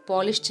കസവ്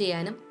പോളിഷ്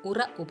ചെയ്യാനും ഉറ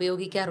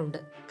ഉപയോഗിക്കാറുണ്ട്.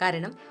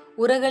 കാരണം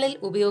ഉറകളിൽ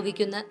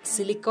ഉപയോഗിക്കുന്ന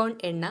സിലിക്കോൺ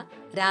എണ്ണ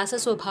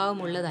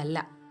രാസസ്വഭാവമുള്ളതല്ല.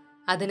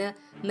 അതിന്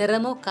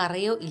നിറമോ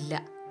കറയോ ഇല്ല.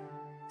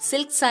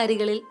 സിൽക്ക്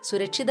സാരികളിൽ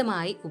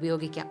സുരക്ഷിതമായി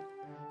ഉപയോഗിക്കാം.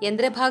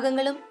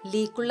 യന്ത്രഭാഗങ്ങളും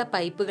ലീക്കുള്ള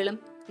പൈപ്പുകളും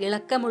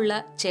ഇളക്കമുള്ള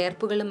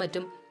ചേർപ്പുകളും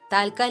മറ്റും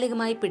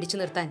താൽക്കാലികമായി പിടിച്ചു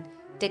നിർത്താൻ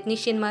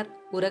ടെക്നീഷ്യന്മാർ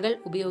ഉറകൾ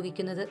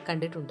ഉപയോഗിക്കുന്നത്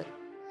കണ്ടിട്ടുണ്ട്.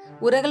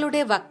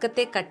 ഉറകളുടെ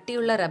വക്കത്തെ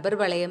കട്ടിയുള്ള റബ്ബർ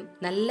വളയം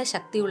നല്ല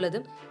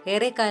ശക്തിയുള്ളതും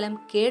ഏറെക്കാലം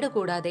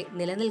കേടുകൂടാതെ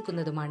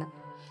നിലനിൽക്കുന്നതുമാണ്.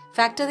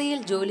 ഫാക്ടറിയിൽ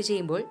ജോലി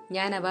ചെയ്യുമ്പോൾ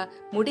ഞാൻ അവ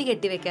മുടി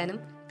കെട്ടിവെക്കാനും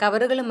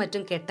കവറുകളും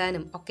മറ്റും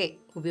കെട്ടാനും ഒക്കെ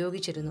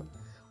ഉപയോഗിച്ചിരുന്നു.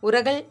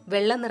 ഉറകൾ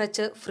വെള്ളം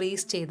നിറച്ച്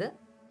ഫ്രീസ് ചെയ്ത്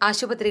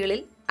ആശുപത്രികളിൽ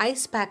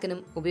ഐസ്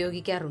പാക്കിനും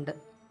ഉപയോഗിക്കാറുണ്ട്.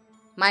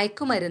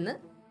 മയക്കുമരുന്ന്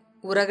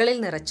ഉറകളിൽ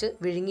നിറച്ച്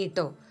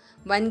വിഴുങ്ങിയിട്ടോ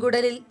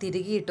വൻകുടലിൽ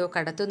തിരുകിയിട്ടോ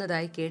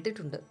കടത്തുന്നതായി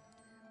കേട്ടിട്ടുണ്ട്.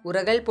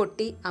 ഉറകൾ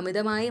പൊട്ടി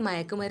അമിതമായി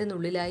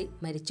മയക്കുമരുന്നുള്ളിലായി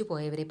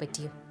മരിച്ചുപോയവരെ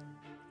പറ്റിയും.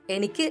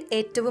 എനിക്ക്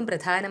ഏറ്റവും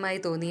പ്രധാനമായി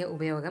തോന്നിയ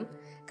ഉപയോഗം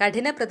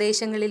കഠിന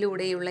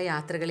പ്രദേശങ്ങളിലൂടെയുള്ള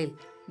യാത്രകളിൽ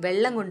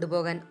വെള്ളം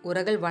കൊണ്ടുപോകാൻ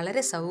ഉറകൾ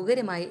വളരെ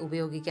സൗകര്യമായി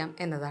ഉപയോഗിക്കാം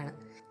എന്നതാണ്.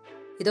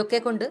 ഇതൊക്കെ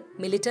കൊണ്ട്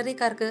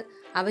മിലിറ്ററിക്കാർക്ക്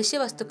അവശ്യ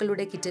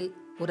വസ്തുക്കളുടെ കിറ്റിൽ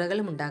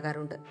ഉറകളും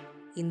ഉണ്ടാകാറുണ്ട്.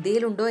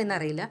 ഇന്ത്യയിലുണ്ടോ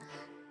എന്നറിയില്ല,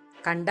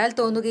 കണ്ടാൽ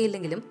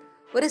തോന്നുകയില്ലെങ്കിലും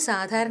ഒരു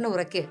സാധാരണ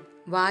ഉറയ്ക്ക്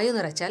വായു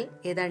നിറച്ചാൽ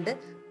ഏതാണ്ട്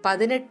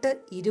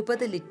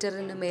 18-20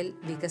 ലിറ്ററിനു മേൽ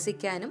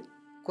വികസിക്കാനും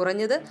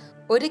കുറഞ്ഞത്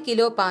 1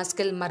 കിലോ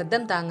പാസ്കൽ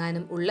മർദ്ദം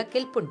താങ്ങാനും ഉള്ള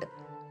കെൽപ്പുണ്ട്.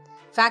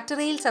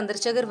 ഫാക്ടറിയിൽ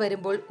സന്ദർശകർ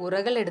വരുമ്പോൾ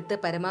ഉറകൾ എടുത്ത്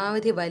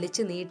പരമാവധി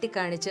വലിച്ചു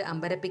നീട്ടിക്കാണിച്ച്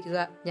അമ്പരപ്പിക്കുക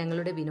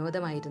ഞങ്ങളുടെ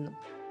വിനോദമായിരുന്നു.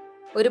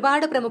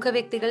 ഒരുപാട് പ്രമുഖ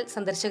വ്യക്തികൾ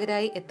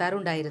സന്ദർശകരായി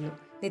എത്താറുണ്ടായിരുന്നു.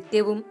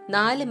 നിത്യവും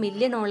 4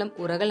 മില്യണോളം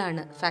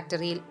ഉറകളാണ്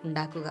ഫാക്ടറിയിൽ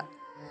ഉണ്ടാക്കുക.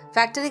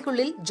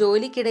 ഫാക്ടറിക്കുള്ളിൽ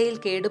ജോലിക്കിടയിൽ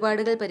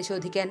കേടുപാടുകൾ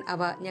പരിശോധിക്കാൻ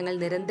അവ ഞങ്ങൾ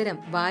നിരന്തരം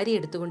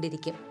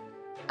വാരിയെടുത്തുകൊണ്ടിരിക്കും.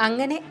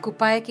 അങ്ങനെ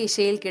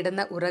കുപ്പായക്കീശയിൽ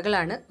കിടന്ന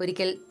ഉറകളാണ്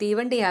ഒരിക്കൽ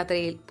തീവണ്ടി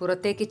യാത്രയിൽ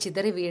പുറത്തേക്ക്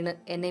ചിതറി വീണ്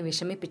എന്നെ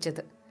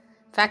വിഷമിപ്പിച്ചത്.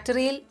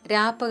 ഫാക്ടറിയിൽ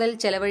രാപ്പകൽ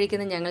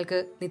ചെലവഴിക്കുന്ന ഞങ്ങൾക്ക്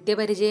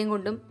നിത്യപരിചയം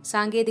കൊണ്ടും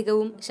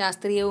സാങ്കേതികവും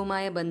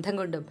ശാസ്ത്രീയവുമായ ബന്ധം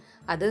കൊണ്ടും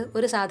അത്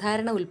ഒരു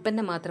സാധാരണ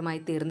ഉൽപ്പന്നം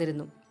മാത്രമായി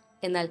തീർന്നിരുന്നു.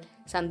 എന്നാൽ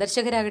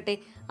സന്ദർശകരാകട്ടെ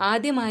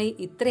ആദ്യമായി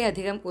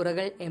ഇത്രയധികം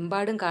ഉറകൾ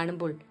എമ്പാടും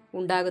കാണുമ്പോൾ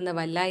ഉണ്ടാകുന്ന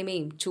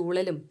വല്ലായ്മയും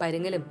ചൂളലും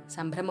പരുങ്ങലും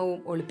സംഭ്രമവും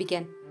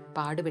ഒളിപ്പിക്കാൻ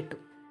പാടുപെട്ടു.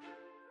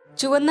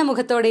 ചുവന്ന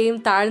മുഖത്തോടെയും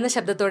താഴ്ന്ന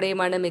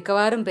ശബ്ദത്തോടെയുമാണ്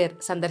മിക്കവാറും പേർ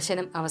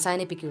സന്ദർശനം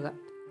അവസാനിപ്പിക്കുക.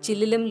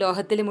 ചില്ലിലും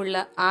ലോഹത്തിലുമുള്ള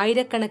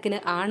ആയിരക്കണക്കിന്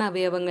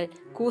ആണവയവങ്ങൾ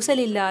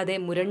കൂസലില്ലാതെ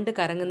മുരണ്ട്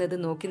കറങ്ങുന്നത്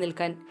നോക്കി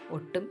നിൽക്കാൻ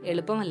ഒട്ടും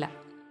എളുപ്പമല്ല.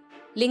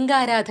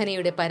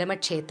 ലിംഗാരാധനയുടെ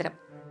പരമക്ഷേത്രം.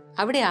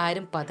 അവിടെ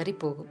ആരും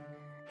പതറിപ്പോകും.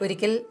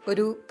 ഒരിക്കൽ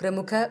ഒരു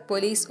പ്രമുഖ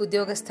പോലീസ്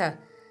ഉദ്യോഗസ്ഥ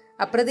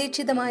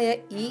അപ്രതീക്ഷിതമായ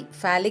ഈ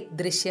ഫാലിക്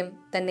ദൃശ്യം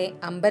തന്നെ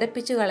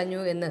അമ്പരപ്പിച്ചു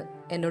കളഞ്ഞു എന്ന്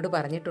എന്നോട്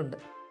പറഞ്ഞിട്ടുണ്ട്.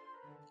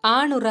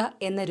 ആണുറ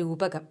എന്ന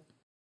രൂപകം.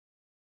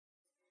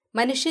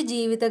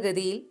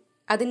 മനുഷ്യജീവിതഗതിയിൽ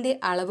അതിൻ്റെ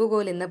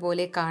അളവുകോലെന്ന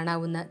പോലെ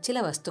കാണാവുന്ന ചില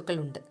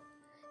വസ്തുക്കളുണ്ട്.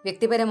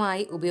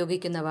 വ്യക്തിപരമായി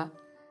ഉപയോഗിക്കുന്നവ,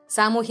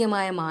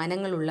 സാമൂഹ്യമായ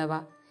മാനങ്ങളുള്ളവ,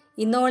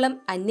 ഇന്നോളം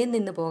അന്യം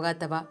നിന്ന്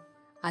പോകാത്തവ,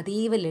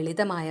 അതീവ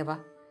ലളിതമായവ.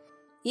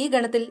 ഈ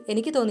ഗണത്തിൽ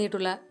എനിക്ക്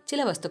തോന്നിയിട്ടുള്ള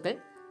ചില വസ്തുക്കൾ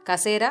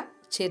കസേര,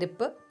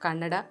 ചെരുപ്പ്,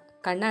 കണ്ണട,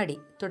 കണ്ണാടി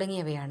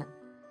തുടങ്ങിയവയാണ്.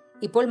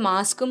 ഇപ്പോൾ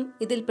മാസ്കും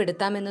ഇതിൽ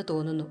പെടുത്താമെന്ന്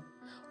തോന്നുന്നു.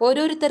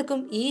 ഓരോരുത്തർക്കും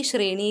ഈ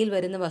ശ്രേണിയിൽ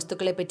വരുന്ന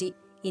വസ്തുക്കളെപ്പറ്റി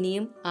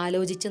ഇനിയും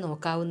ആലോചിച്ച്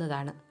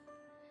നോക്കാവുന്നതാണ്.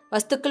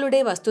 വസ്തുക്കളുടെ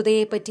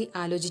വസ്തുതയെപ്പറ്റി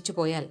ആലോചിച്ചു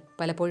പോയാൽ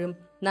പലപ്പോഴും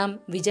നാം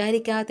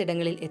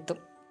വിചാരിക്കാത്തിടങ്ങളിൽ എത്തും.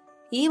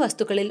 ഈ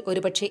വസ്തുക്കളിൽ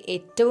ഒരുപക്ഷെ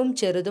ഏറ്റവും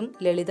ചെറുതും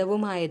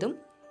ലളിതവുമായതും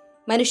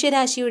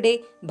മനുഷ്യരാശിയുടെ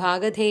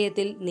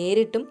ഭാഗധേയത്തിൽ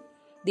നേരിട്ടും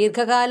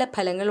ദീർഘകാല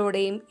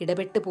ഫലങ്ങളോടെയും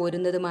ഇടപെട്ടു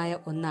പോരുന്നതുമായ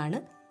ഒന്നാണ്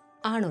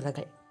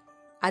ആണുറകൾ.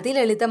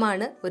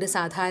 അതിലളിതമാണ് ഒരു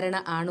സാധാരണ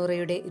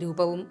ആണുറയുടെ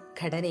രൂപവും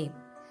ഘടനയും.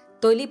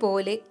 തൊലി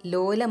പോലെ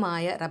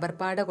ലോലമായ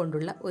റബ്ബർപാട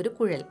കൊണ്ടുള്ള ഒരു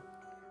കുഴൽ,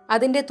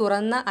 അതിൻ്റെ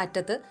തുറന്ന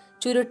അറ്റത്ത്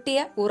ചുരുട്ടിയ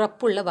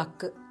ഉറപ്പുള്ള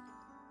വക്ക്,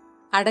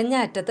 അടഞ്ഞ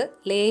അറ്റത്ത്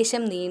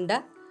ലേശം നീണ്ട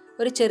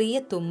ഒരു ചെറിയ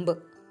തുമ്പ്,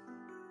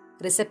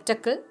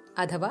 റിസെപ്റ്റക്കിൾ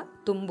അഥവാ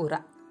തുമ്പുറ.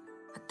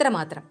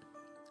 അത്രമാത്രം.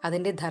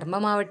 അതിൻ്റെ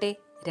ധർമ്മമാവട്ടെ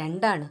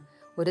രണ്ടാണ്.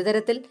 ഒരു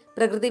തരത്തിൽ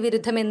പ്രകൃതി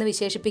വിരുദ്ധമെന്ന്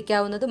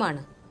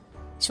വിശേഷിപ്പിക്കാവുന്നതുമാണ്.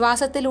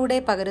 ശ്വാസത്തിലൂടെ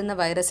പകരുന്ന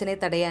വൈറസിനെ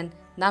തടയാൻ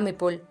നാം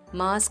ഇപ്പോൾ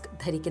മാസ്ക്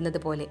ധരിക്കുന്നത്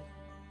പോലെ.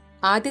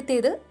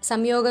 ആദ്യത്തേത്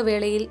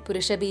സംയോഗവേളയിൽ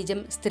പുരുഷബീജം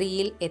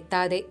സ്ത്രീയിൽ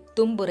എത്താതെ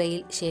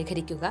തുമ്പുറയിൽ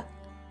ശേഖരിക്കുക,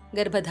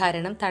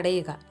 ഗർഭധാരണം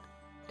തടയുക.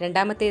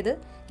 രണ്ടാമത്തേത്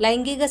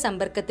ലൈംഗിക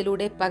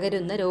സമ്പർക്കത്തിലൂടെ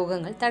പകരുന്ന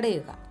രോഗങ്ങൾ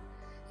തടയുക.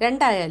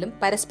 രണ്ടായാലും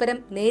പരസ്പരം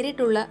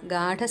നേരിട്ടുള്ള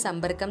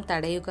ഗാഠസമ്പർക്കം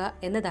തടയുക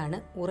എന്നതാണ്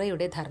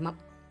ഉറയുടെ ധർമ്മം.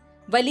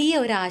 വലിയ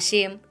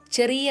ഒരാശയം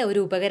ചെറിയ ഒരു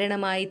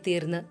ഉപകരണമായി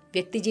തീർന്ന്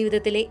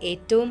വ്യക്തിജീവിതത്തിലെ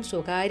ഏറ്റവും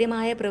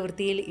സ്വകാര്യമായ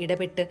പ്രവൃത്തിയിൽ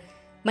ഇടപെട്ട്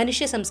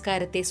മനുഷ്യ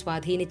സംസ്കാരത്തെ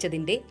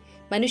സ്വാധീനിച്ചതിൻ്റെ,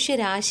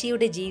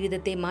 മനുഷ്യരാശിയുടെ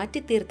ജീവിതത്തെ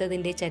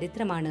മാറ്റിത്തീർത്തതിൻ്റെ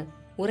ചരിത്രമാണ്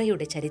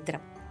ഉറയുടെ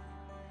ചരിത്രം.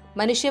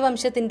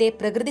 മനുഷ്യവംശത്തിൻ്റെ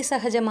പ്രകൃതി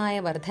സഹജമായ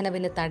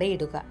വർധനവിന്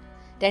തടയിടുക,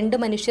 രണ്ടു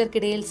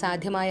മനുഷ്യർക്കിടയിൽ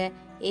സാധ്യമായ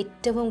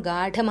ഏറ്റവും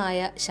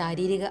ഗാഠമായ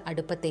ശാരീരിക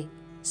അടുപ്പത്തെ,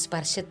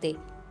 സ്പർശത്തെ,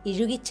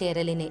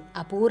 ഇഴുകിച്ചേരലിനെ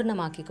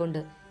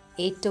അപൂർണമാക്കിക്കൊണ്ട്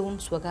ഏറ്റവും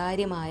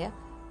സ്വകാര്യമായ,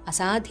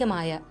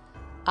 അസാധ്യമായ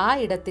ആ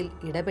ഇടത്തിൽ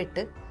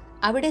ഇടപെട്ട്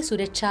അവിടെ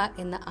സുരക്ഷ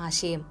എന്ന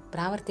ആശയം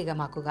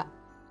പ്രാവർത്തികമാക്കുക.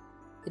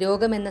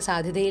 രോഗമെന്ന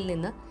സാധ്യതയിൽ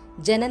നിന്ന്,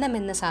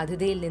 ജനനമെന്ന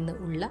സാധ്യതയിൽ നിന്ന്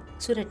ഉള്ള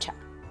സുരക്ഷ.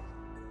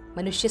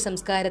 മനുഷ്യ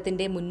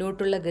സംസ്കാരത്തിൻ്റെ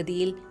മുന്നോട്ടുള്ള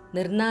ഗതിയിൽ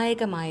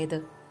നിർണായകമായത്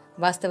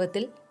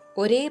വാസ്തവത്തിൽ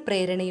ഒരേ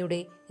പ്രേരണയുടെ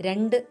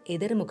രണ്ട്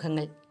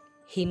എതിർമുഖങ്ങൾ,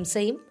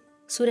 ഹിംസയും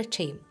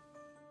സുരക്ഷയും.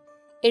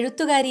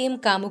 എഴുത്തുകാരിയും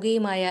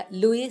കാമുകിയുമായ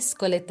ലൂയിസ്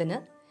കൊലെത്തിന്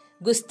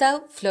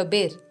ഗുസ്താവ്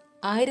ഫ്ലൊബേർ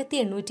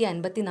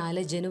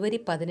 1854 ജനുവരി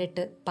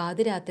 18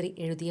 പാതിരാത്രി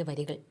എഴുതിയ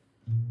വരികൾ.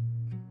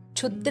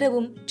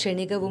 ക്ഷുദ്രവും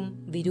ക്ഷണികവും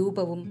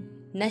വിരൂപവും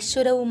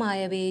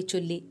നശ്വരവുമായവയെ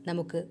ചൊല്ലി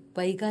നമുക്ക്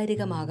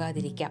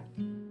വൈകാരികമാകാതിരിക്കാം.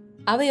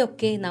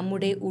 അവയൊക്കെ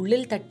നമ്മുടെ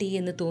ഉള്ളിൽ തട്ടി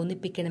എന്ന്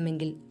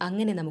തോന്നിപ്പിക്കണമെങ്കിൽ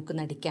അങ്ങനെ നമുക്ക്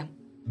നടിക്കാം.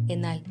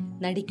 എന്നാൽ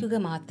നടിക്കുക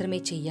മാത്രമേ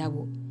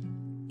ചെയ്യാവൂ.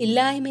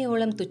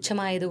 ഇല്ലായ്മയോളം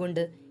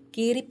തുച്ഛമായതുകൊണ്ട്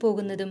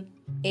കീറിപ്പോകുന്നതും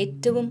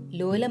ഏറ്റവും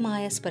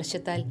ലോലമായ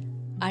സ്പർശത്താൽ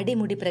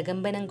അടിമുടി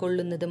പ്രകമ്പനം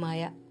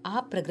കൊള്ളുന്നതുമായ ആ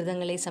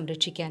പ്രകൃതങ്ങളെ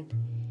സംരക്ഷിക്കാൻ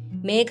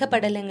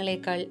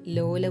മേഘപടലങ്ങളെക്കാൾ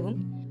ലോലവും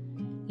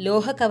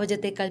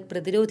ലോഹകവചത്തെക്കാൾ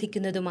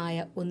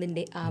പ്രതിരോധിക്കുന്നതുമായ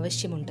ഒന്നിൻ്റെ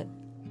ആവശ്യമുണ്ട്.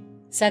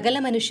 സകല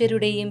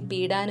മനുഷ്യരുടെയും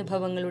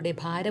പീഡാനുഭവങ്ങളുടെ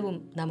ഭാരവും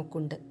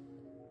നമുക്കുണ്ട്.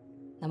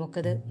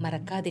 നമുക്കത്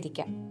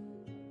മറക്കാതിരിക്കാം.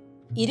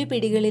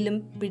 ഇരുപിടികളിലും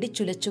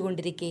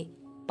പിടിച്ചുലച്ചുകൊണ്ടിരിക്കെ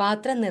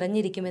പാത്രം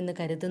നിറഞ്ഞിരിക്കുമെന്ന്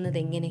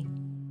കരുതുന്നതെങ്ങനെ?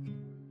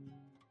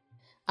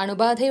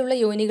 അണുബാധയുള്ള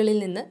യോനികളിൽ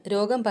നിന്ന്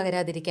രോഗം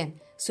പകരാതിരിക്കാൻ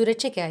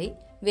സുരക്ഷയ്ക്കായി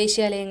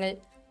വേശ്യാലയങ്ങൾ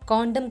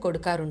കോണ്ടം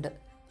കൊടുക്കാറുണ്ട്.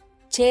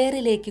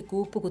 ചേറിലേക്ക്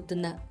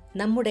കൂപ്പുകുത്തുന്ന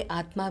നമ്മുടെ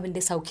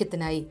ആത്മാവിൻ്റെ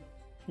സൗഖ്യത്തിനായി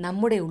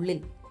നമ്മുടെ ഉള്ളിൽ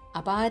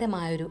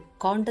അപാരമായൊരു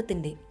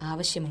കോണ്ടത്തിൻ്റെ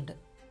ആവശ്യമുണ്ട്.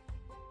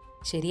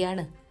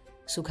 ശരിയാണ്,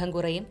 സുഖം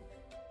കുറയും.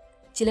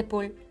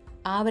 ചിലപ്പോൾ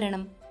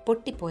ആവരണം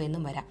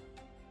പൊട്ടിപ്പോയെന്നും വരാം.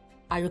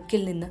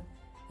 അഴുക്കിൽ നിന്ന്,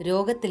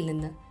 രോഗത്തിൽ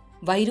നിന്ന്,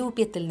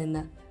 വൈരൂപ്യത്തിൽ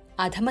നിന്ന്,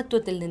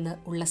 അധമത്വത്തിൽ നിന്ന്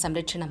ഉള്ള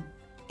സംരക്ഷണം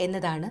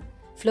എന്നതാണ്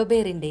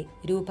ഫ്ലൊബേറിൻ്റെ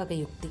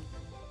രൂപകയുക്തി.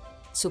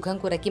 സുഖം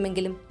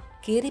കുറയ്ക്കുമെങ്കിലും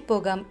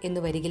കീറിപ്പോകാം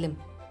എന്നു വരികിലും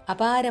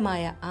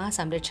അപാരമായ ആ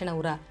സംരക്ഷണ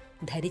ഉറ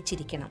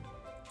ധരിച്ചിരിക്കണം.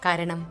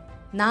 കാരണം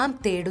നാം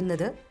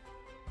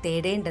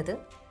തേടേണ്ടത്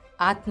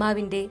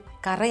ആത്മാവിൻ്റെ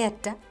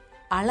കറയറ്റ,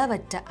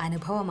 അളവറ്റ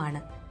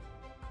അനുഭവമാണ്.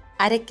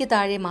 അരയ്ക്ക്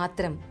താഴെ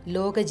മാത്രം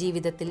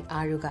ലോകജീവിതത്തിൽ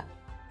ആഴുക,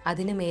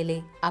 അതിനുമേലെ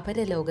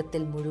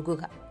അപരലോകത്തിൽ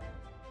മുഴുകുക.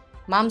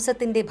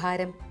 മാംസത്തിൻ്റെ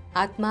ഭാരം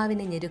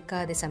ആത്മാവിനെ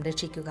ഞെരുക്കാതെ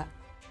സംരക്ഷിക്കുക.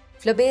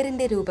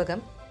 ഫ്ലൊബേറിൻ്റെ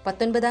രൂപകം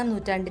 19-ാം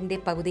നൂറ്റാണ്ടിൻ്റെ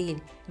പകുതിയിൽ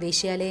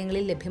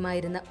വേശ്യാലയങ്ങളിൽ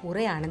ലഭ്യമായിരുന്ന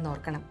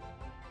ഉറയാണെന്നോർക്കണം.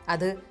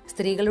 അത്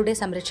സ്ത്രീകളുടെ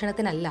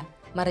സംരക്ഷണത്തിനല്ല,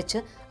 മറിച്ച്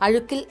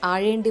അഴുക്കിൽ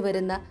ആഴേണ്ടി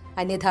വരുന്ന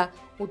അന്യഥാ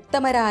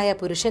ഉത്തമരായ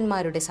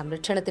പുരുഷന്മാരുടെ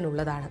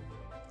സംരക്ഷണത്തിനുള്ളതാണ്.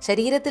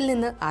 ശരീരത്തിൽ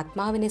നിന്ന്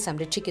ആത്മാവിനെ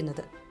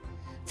സംരക്ഷിക്കുന്നത്.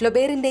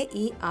 ഫ്ലൊബേറിന്റെ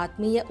ഈ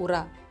ആത്മീയ ഉറ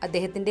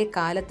അദ്ദേഹത്തിന്റെ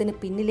കാലത്തിന്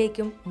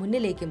പിന്നിലേക്കും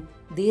മുന്നിലേക്കും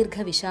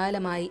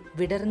ദീർഘവിശാലമായി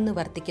വിടർന്നു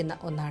വർത്തിക്കുന്ന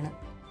ഒന്നാണ്.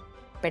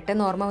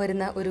 പെട്ടെന്ന് ഓർമ്മ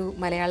വരുന്ന ഒരു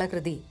മലയാള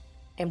കൃതി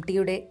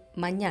എം.ടിയുടെ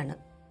മഞ്ഞാണ്.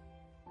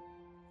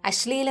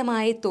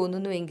 അശ്ലീലമായി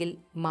തോന്നുന്നുവെങ്കിൽ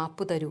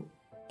മാപ്പു തരൂ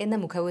എന്ന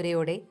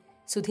മുഖവുരയോടെ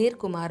സുധീർ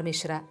കുമാർ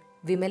മിശ്ര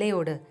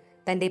വിമലയോട്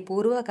തൻ്റെ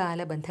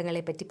പൂർവ്വകാല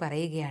ബന്ധങ്ങളെപ്പറ്റി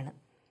പറയുകയാണ്.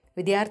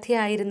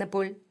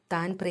 വിദ്യാർത്ഥിയായിരുന്നപ്പോൾ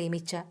താൻ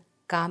പ്രേമിച്ച,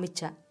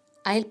 കാമിച്ച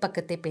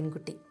അയൽപ്പക്കത്തെ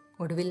പെൺകുട്ടി.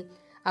 ഒടുവിൽ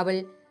അവൾ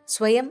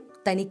സ്വയം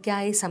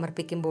തനിക്കായി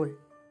സമർപ്പിക്കുമ്പോൾ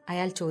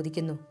അയാൾ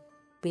ചോദിക്കുന്നു,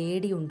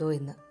 പേടിയുണ്ടോ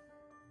എന്ന്.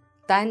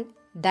 താൻ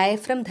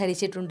ഡയഫ്രം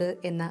ധരിച്ചിട്ടുണ്ട്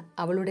എന്ന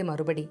അവളുടെ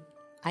മറുപടി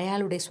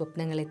അയാളുടെ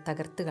സ്വപ്നങ്ങളെ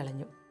തകർത്തു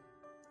കളഞ്ഞു.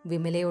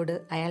 വിമലയോട്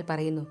അയാൾ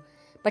പറയുന്നു,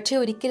 പക്ഷെ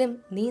ഒരിക്കലും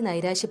നീ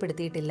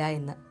നൈരാശ്യപ്പെടുത്തിയിട്ടില്ല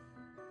എന്ന്.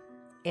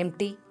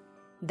 എം.ടി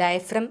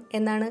ഡയഫ്രം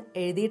എന്നാണ്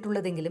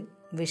എഴുതിയിട്ടുള്ളതെങ്കിലും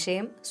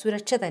വിഷയം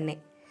സുരക്ഷ തന്നെ.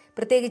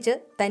 പ്രത്യേകിച്ച്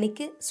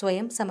തനിക്ക്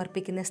സ്വയം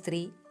സമർപ്പിക്കുന്ന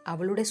സ്ത്രീ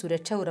അവളുടെ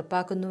സുരക്ഷ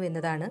ഉറപ്പാക്കുന്നു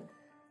എന്നതാണ്,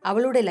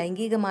 അവളുടെ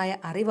ലൈംഗികമായ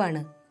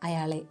അറിവാണ്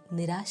അയാളെ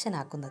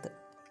നിരാശനാക്കുന്നത്.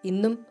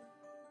 ഇന്നും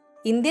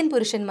ഇന്ത്യൻ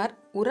പുരുഷന്മാർ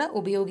ഉറ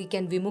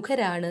ഉപയോഗിക്കാൻ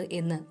വിമുഖരാണ്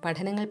എന്ന്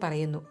പഠനങ്ങൾ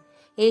പറയുന്നു.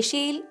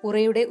 ഏഷ്യയിൽ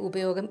ഉറയുടെ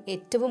ഉപയോഗം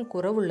ഏറ്റവും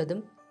കുറവുള്ളതും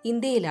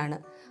ഇന്ത്യയിലാണ്.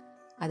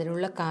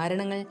 അതിനുള്ള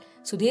കാരണങ്ങൾ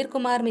സുധീർ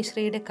കുമാർ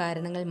മിശ്രയുടെ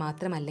കാരണങ്ങൾ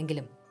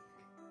മാത്രമല്ലെങ്കിലും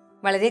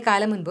വളരെ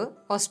കാലം മുൻപ്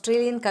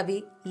ഓസ്ട്രേലിയൻ കവി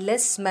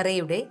ലെസ്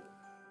മറയുടെ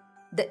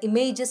ദ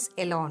ഇമേജസ്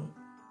എലോൺ,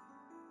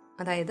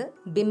 അതായത്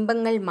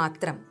ബിംബങ്ങൾ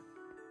മാത്രം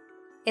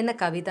എന്ന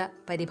കവിത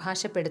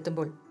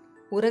പരിഭാഷപ്പെടുത്തുമ്പോൾ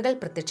ഉറകൾ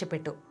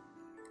പ്രത്യക്ഷപ്പെട്ടു.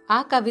 ആ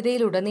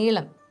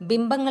കവിതയിലുടനീളം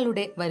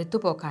ബിംബങ്ങളുടെ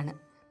വരുത്തുപോക്കാണ്.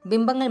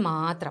 ബിംബങ്ങൾ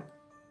മാത്രം.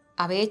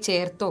 അവയെ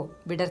ചേർത്തോ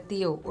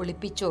വിടർത്തിയോ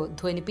ഒളിപ്പിച്ചോ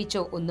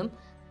ധ്വനിപ്പിച്ചോ ഒന്നും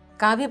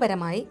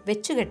കാവ്യപരമായി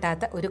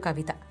വെച്ചുകെട്ടാത്ത ഒരു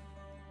കവിത.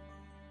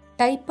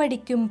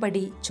 ടൈപ്പടിക്കും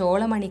പടി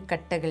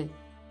ചോളമണിക്കട്ടകൾ,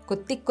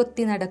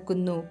 കൊത്തിക്കൊത്തി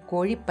നടക്കുന്നു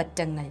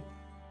കോഴിപ്പറ്റങ്ങൾ,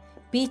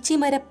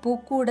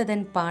 പീച്ചിമരപ്പൂക്കൂടതൻ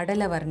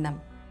പാടലവർണ്ണം,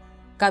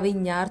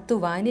 കവിഞ്ഞാർത്തു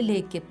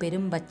വാനിലേക്ക്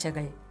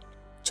പെരുമ്പച്ചകൾ,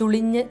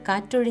 ചുളിഞ്ഞ്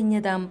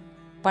കാറ്റൊഴിഞ്ഞതാം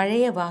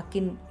പഴയ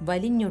വാക്കിൻ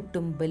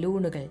വലിഞ്ഞൊട്ടും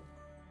ബലൂണുകൾ,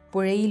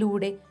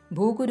 പുഴയിലൂടെ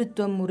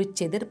ഭൂഗുരുത്വം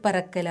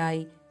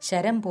മുറിച്ചെതിർപ്പറക്കലായി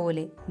ശരം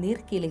പോലെ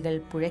നീർക്കിളികൾ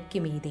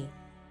പുഴയ്ക്കുമീതെ.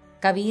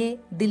 കവിയെ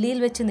ദില്ലിയിൽ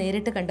വെച്ച്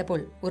നേരിട്ട് കണ്ടപ്പോൾ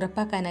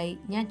ഉറപ്പാക്കാനായി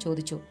ഞാൻ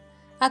ചോദിച്ചു,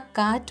 ആ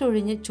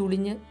കാറ്റൊഴിഞ്ഞ്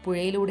ചുളിഞ്ഞ്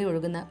പുഴയിലൂടെ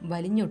ഒഴുകുന്ന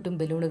വലിഞ്ഞൊട്ടും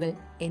ബലൂണുകൾ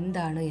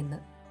എന്താണ് എന്ന്.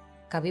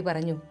 കവി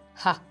പറഞ്ഞു,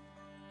 ഹ,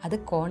 അത്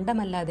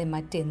കോണ്ടമല്ലാതെ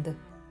മറ്റെന്ത്.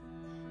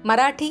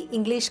 മറാഠി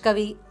ഇംഗ്ലീഷ്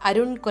കവി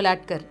അരുൺ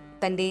കൊലാട്കർ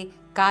തൻ്റെ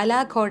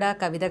കാലാഘോഡ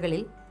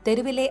കവിതകളിൽ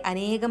തെരുവിലെ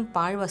അനേകം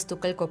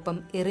പാഴ്വസ്തുക്കൾക്കൊപ്പം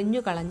എറിഞ്ഞു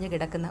കളഞ്ഞു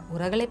കിടക്കുന്ന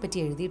ഉറകളെപ്പറ്റി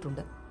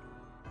എഴുതിയിട്ടുണ്ട്.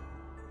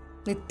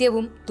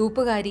 നിത്യവും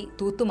തൂപ്പുകാരി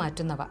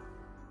തൂത്തുമാറ്റുന്നവ.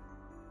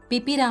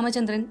 പി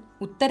രാമചന്ദ്രൻ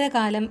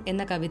ഉത്തരകാലം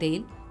എന്ന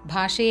കവിതയിൽ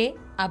ഭാഷയെ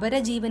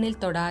അപരജീവനിൽ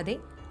തൊടാതെ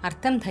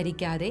അർത്ഥം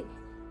ധരിക്കാതെ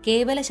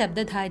കേവല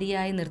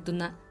ശബ്ദധാരിയായി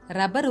നിർത്തുന്ന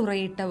റബ്ബർ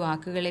ഉറയിട്ട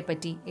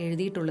വാക്കുകളെപ്പറ്റി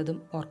എഴുതിയിട്ടുള്ളതും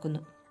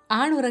ഓർക്കുന്നു.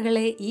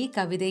 ആണുറകളെ ഈ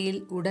കവിതയിൽ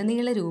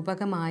ഉടനീള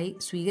രൂപകമായി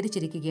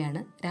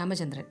സ്വീകരിച്ചിരിക്കുകയാണ്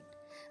രാമചന്ദ്രൻ.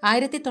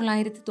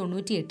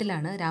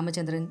 1998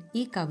 രാമചന്ദ്രൻ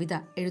ഈ കവിത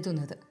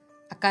എഴുതുന്നത്.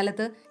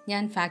 അക്കാലത്ത്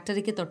ഞാൻ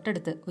ഫാക്ടറിക്ക്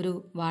തൊട്ടടുത്ത് ഒരു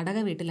വാടക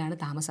വീട്ടിലാണ്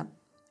താമസം.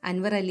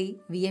 Anwar Ali,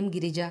 VM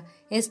Girija,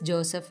 S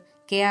Joseph,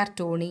 KR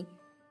Tony,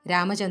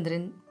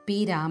 Ramachandran, P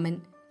Raman,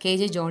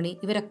 KJ Johnny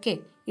ഇവരൊക്കെ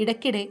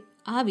ഇടയ്ക്കിടെ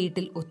ആ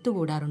വീട്ടിൽ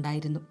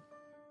ഒത്തുകൂടാറുണ്ടായിരുന്നു.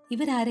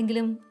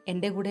 ഇവരാരെങ്കിലും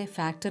എൻ്റെ കൂടെ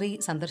ഫാക്ടറി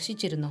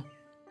സന്ദർശിച്ചിരുന്നോ?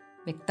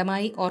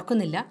 വ്യക്തമായി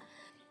ഓർക്കുന്നില്ല.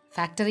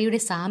 ഫാക്ടറിയുടെ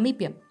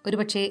സാമീപ്യം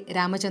ഒരുപക്ഷെ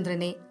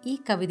രാമചന്ദ്രനെ ഈ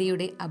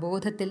കവിതയുടെ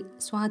അബോധത്തിൽ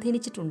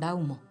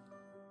സ്വാധീനിച്ചിട്ടുണ്ടാവുമോ?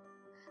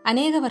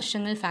 അനേക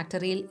വർഷങ്ങൾ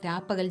ഫാക്ടറിയിൽ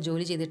രാപ്പകൽ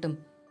ജോലി ചെയ്തിട്ടും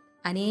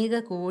അനേക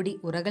കോടി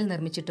ഉറകൾ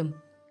നിർമ്മിച്ചിട്ടും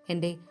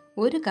എൻ്റെ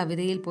ഒരു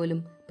കവിതയിൽ പോലും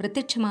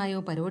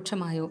പ്രത്യക്ഷമായോ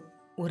പരോക്ഷമായോ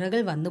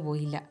ഉറകൾ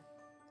വന്നുപോയില്ല.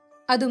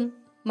 അതും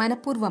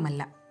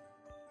മനഃപൂർവമല്ല.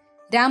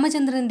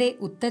 രാമചന്ദ്രന്റെ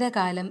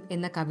ഉത്തരകാലം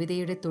എന്ന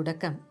കവിതയുടെ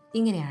തുടക്കം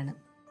ഇങ്ങനെയാണ്: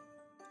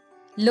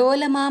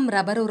 ലോലമാം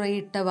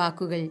റബ്ബറുറയിട്ട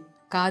വാക്കുകൾ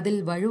കാതിൽ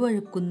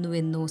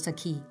വഴുവഴുക്കുന്നുവെന്നോ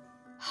സഖി,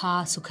 ഹാ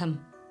സുഖം,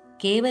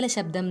 കേവല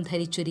ശബ്ദം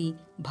ധരിച്ചൊരി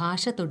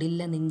ഭാഷ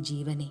തൊടില്ല നിൻ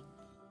ജീവനെ.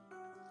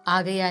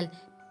 ആകയാൽ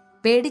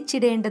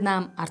പേടിച്ചിടേണ്ട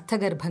നാം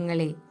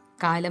അർത്ഥഗർഭങ്ങളെ,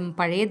 കാലം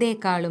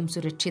പഴയതേക്കാളും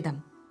സുരക്ഷിതം.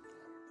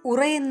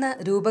 ഉറയെന്ന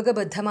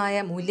രൂപകബദ്ധമായ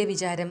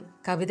മൂല്യവിചാരം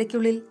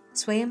കവിതയ്ക്കുള്ളിൽ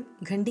സ്വയം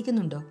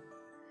ഖണ്ഡിക്കുന്നുണ്ടോ?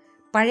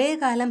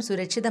 പഴയകാലം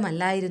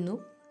സുരക്ഷിതമല്ലായിരുന്നു,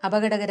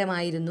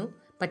 അപകടകരമായിരുന്നു.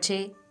 പക്ഷേ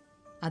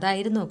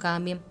അതായിരുന്നോ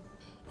കാമ്യം?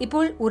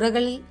 ഇപ്പോൾ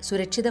ഉറകളിൽ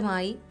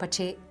സുരക്ഷിതമായി,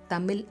 പക്ഷേ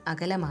തമ്മിൽ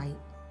അകലമായി.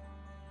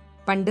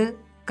 പണ്ട്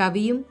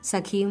കവിയും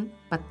സഖിയും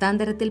 10ാം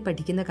തരത്തിൽ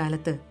പഠിക്കുന്ന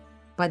കാലത്ത്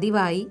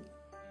പതിവായി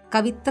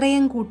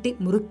കവിത്രയം കൂട്ടി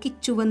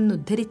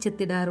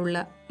മുറുക്കിച്ചുവന്നുദ്ധരിച്ചെത്തിടാറുള്ള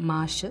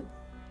മാഷ്,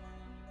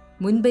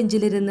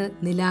 മുൻബെഞ്ചിലിരുന്ന്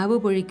നിലാവ്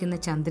പൊഴിക്കുന്ന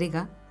ചന്ദ്രിക,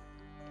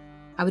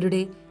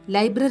 അവരുടെ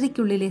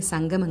ലൈബ്രറിക്കുള്ളിലെ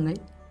സംഗമങ്ങൾ,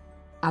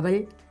 അവൾ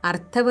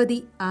അർത്ഥവതി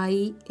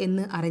ആയി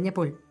എന്ന്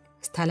അറിഞ്ഞപ്പോൾ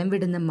സ്ഥലം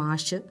വിടുന്ന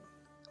മാഷ്,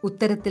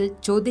 ഉത്തരത്തിൽ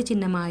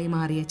ചോദ്യചിഹ്നമായി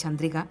മാറിയ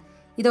ചന്ദ്രിക,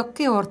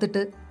 ഇതൊക്കെ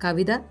ഓർത്തിട്ട്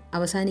കവിത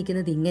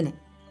അവസാനിക്കുന്നത് ഇങ്ങനെ: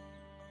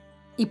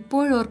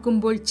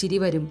 ഇപ്പോഴോർക്കുമ്പോൾ ചിരി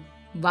വരും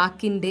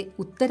വാക്കിൻ്റെ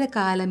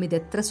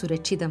ഉത്തരകാലമിതെത്ര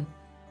സുരക്ഷിതം,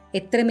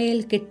 എത്രമേൽ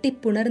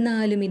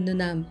കെട്ടിപ്പുണർന്നാലും ഇന്നു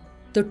നാം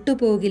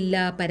തൊട്ടുപോകില്ല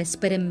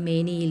പരസ്പരം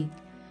മേനിയിൽ,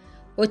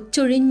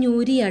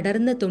 ഒച്ചൊഴിഞ്ഞൂരി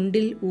അടർന്ന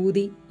തൊണ്ടിൽ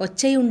ഊതി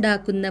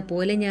ഒച്ചയുണ്ടാക്കുന്ന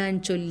പോലെ ഞാൻ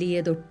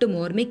ചൊല്ലിയതൊട്ടും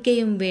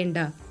ഓർമ്മിക്കയും വേണ്ട,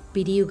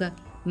 പിരിയുക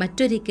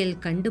മറ്റൊരിക്കൽ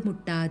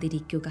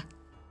കണ്ടുമുട്ടാതിരിക്കുക.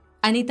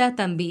 അനിത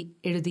തമ്പി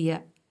എഴുതിയ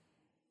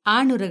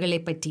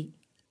ആണുറകളെപ്പറ്റി.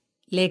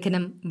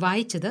 ലേഖനം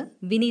വായിച്ചത്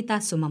വിനീത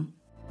സുമം.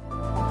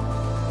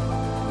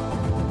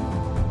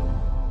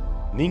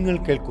 നിങ്ങൾ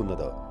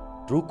കേൾക്കുന്നത്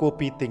ട്രൂ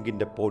കോപ്പി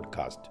തിങ്കിന്റെ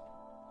പോഡ്കാസ്റ്റ്.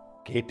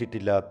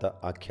 കേട്ടിട്ടില്ലാത്ത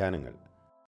ആഖ്യാനങ്ങൾ.